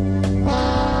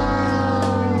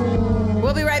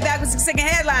be right back with 60-second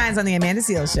headlines on the Amanda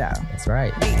Seales Show. That's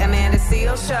right. The Amanda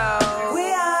Seales Show.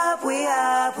 We up.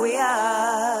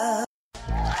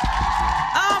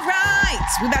 All right,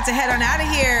 we're about to head on out of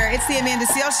here. It's the Amanda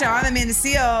Seales Show. I'm Amanda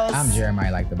Seales. I'm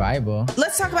Jeremiah Like the Bible.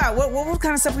 Let's talk about what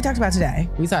kind of stuff we talked about today.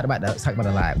 We talked about a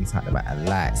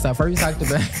lot. So first we talked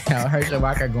about Herschel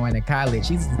Walker going to college.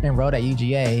 He's enrolled at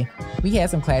UGA. We had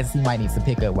some classes he might need to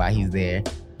pick up while he's there.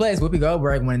 Plus, Whoopi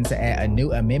Goldberg wanted to add a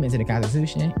new amendment to the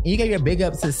Constitution. And you gave your big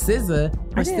up to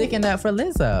SZA for sticking up for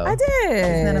Lizzo. I did.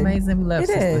 Isn't that amazing? We love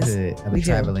sisterhood of the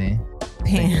traveling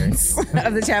pants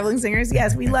of the traveling singers.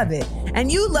 Yes, we love it.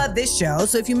 And you love this show.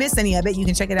 So if you missed any of it, you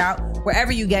can check it out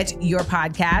wherever you get your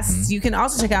podcasts. You can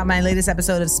also check out my latest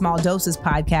episode of Small Doses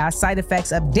podcast, Side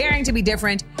Effects of Daring to Be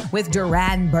Different with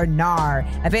Duran Bernard.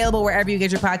 Available wherever you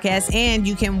get your podcasts. And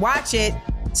you can watch it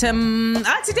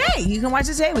today. You can watch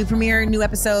it today. We premiere new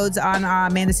episodes on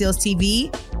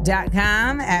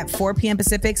AmandaSealesTV.com at 4 p.m.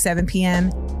 Pacific, 7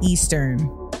 p.m. Eastern.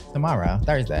 Tomorrow,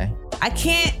 Thursday. I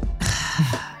can't.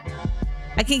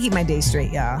 I can't keep my day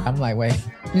straight, y'all. I'm like, wait.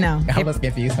 No. I was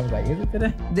confused. I was like, is it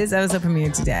today? This episode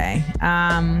premiered today.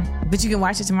 But you can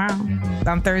watch it tomorrow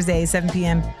on Thursday, 7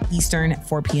 p.m. Eastern,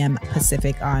 4 p.m.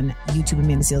 Pacific on YouTube,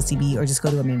 Amanda Seales TV, or just go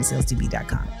to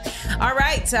AmandaSealesTV.com. All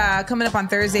right. Coming up on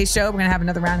Thursday's show, we're going to have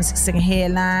another round of 6-second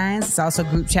headlines. It's also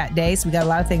group chat day, so we got a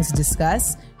lot of things to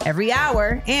discuss every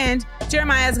hour. And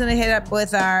Jeremiah is going to hit up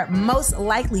with our most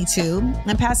likely to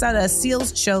and pass out a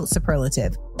Seales Show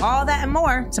superlative. All that and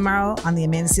more tomorrow on the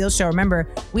Amanda Seales Show. Remember,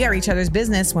 we are each other's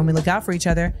business. When we look out for each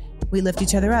other, we lift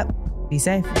each other up. Be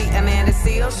safe. The Amanda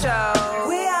Seales Show.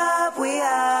 We up, we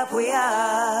up, we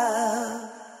up.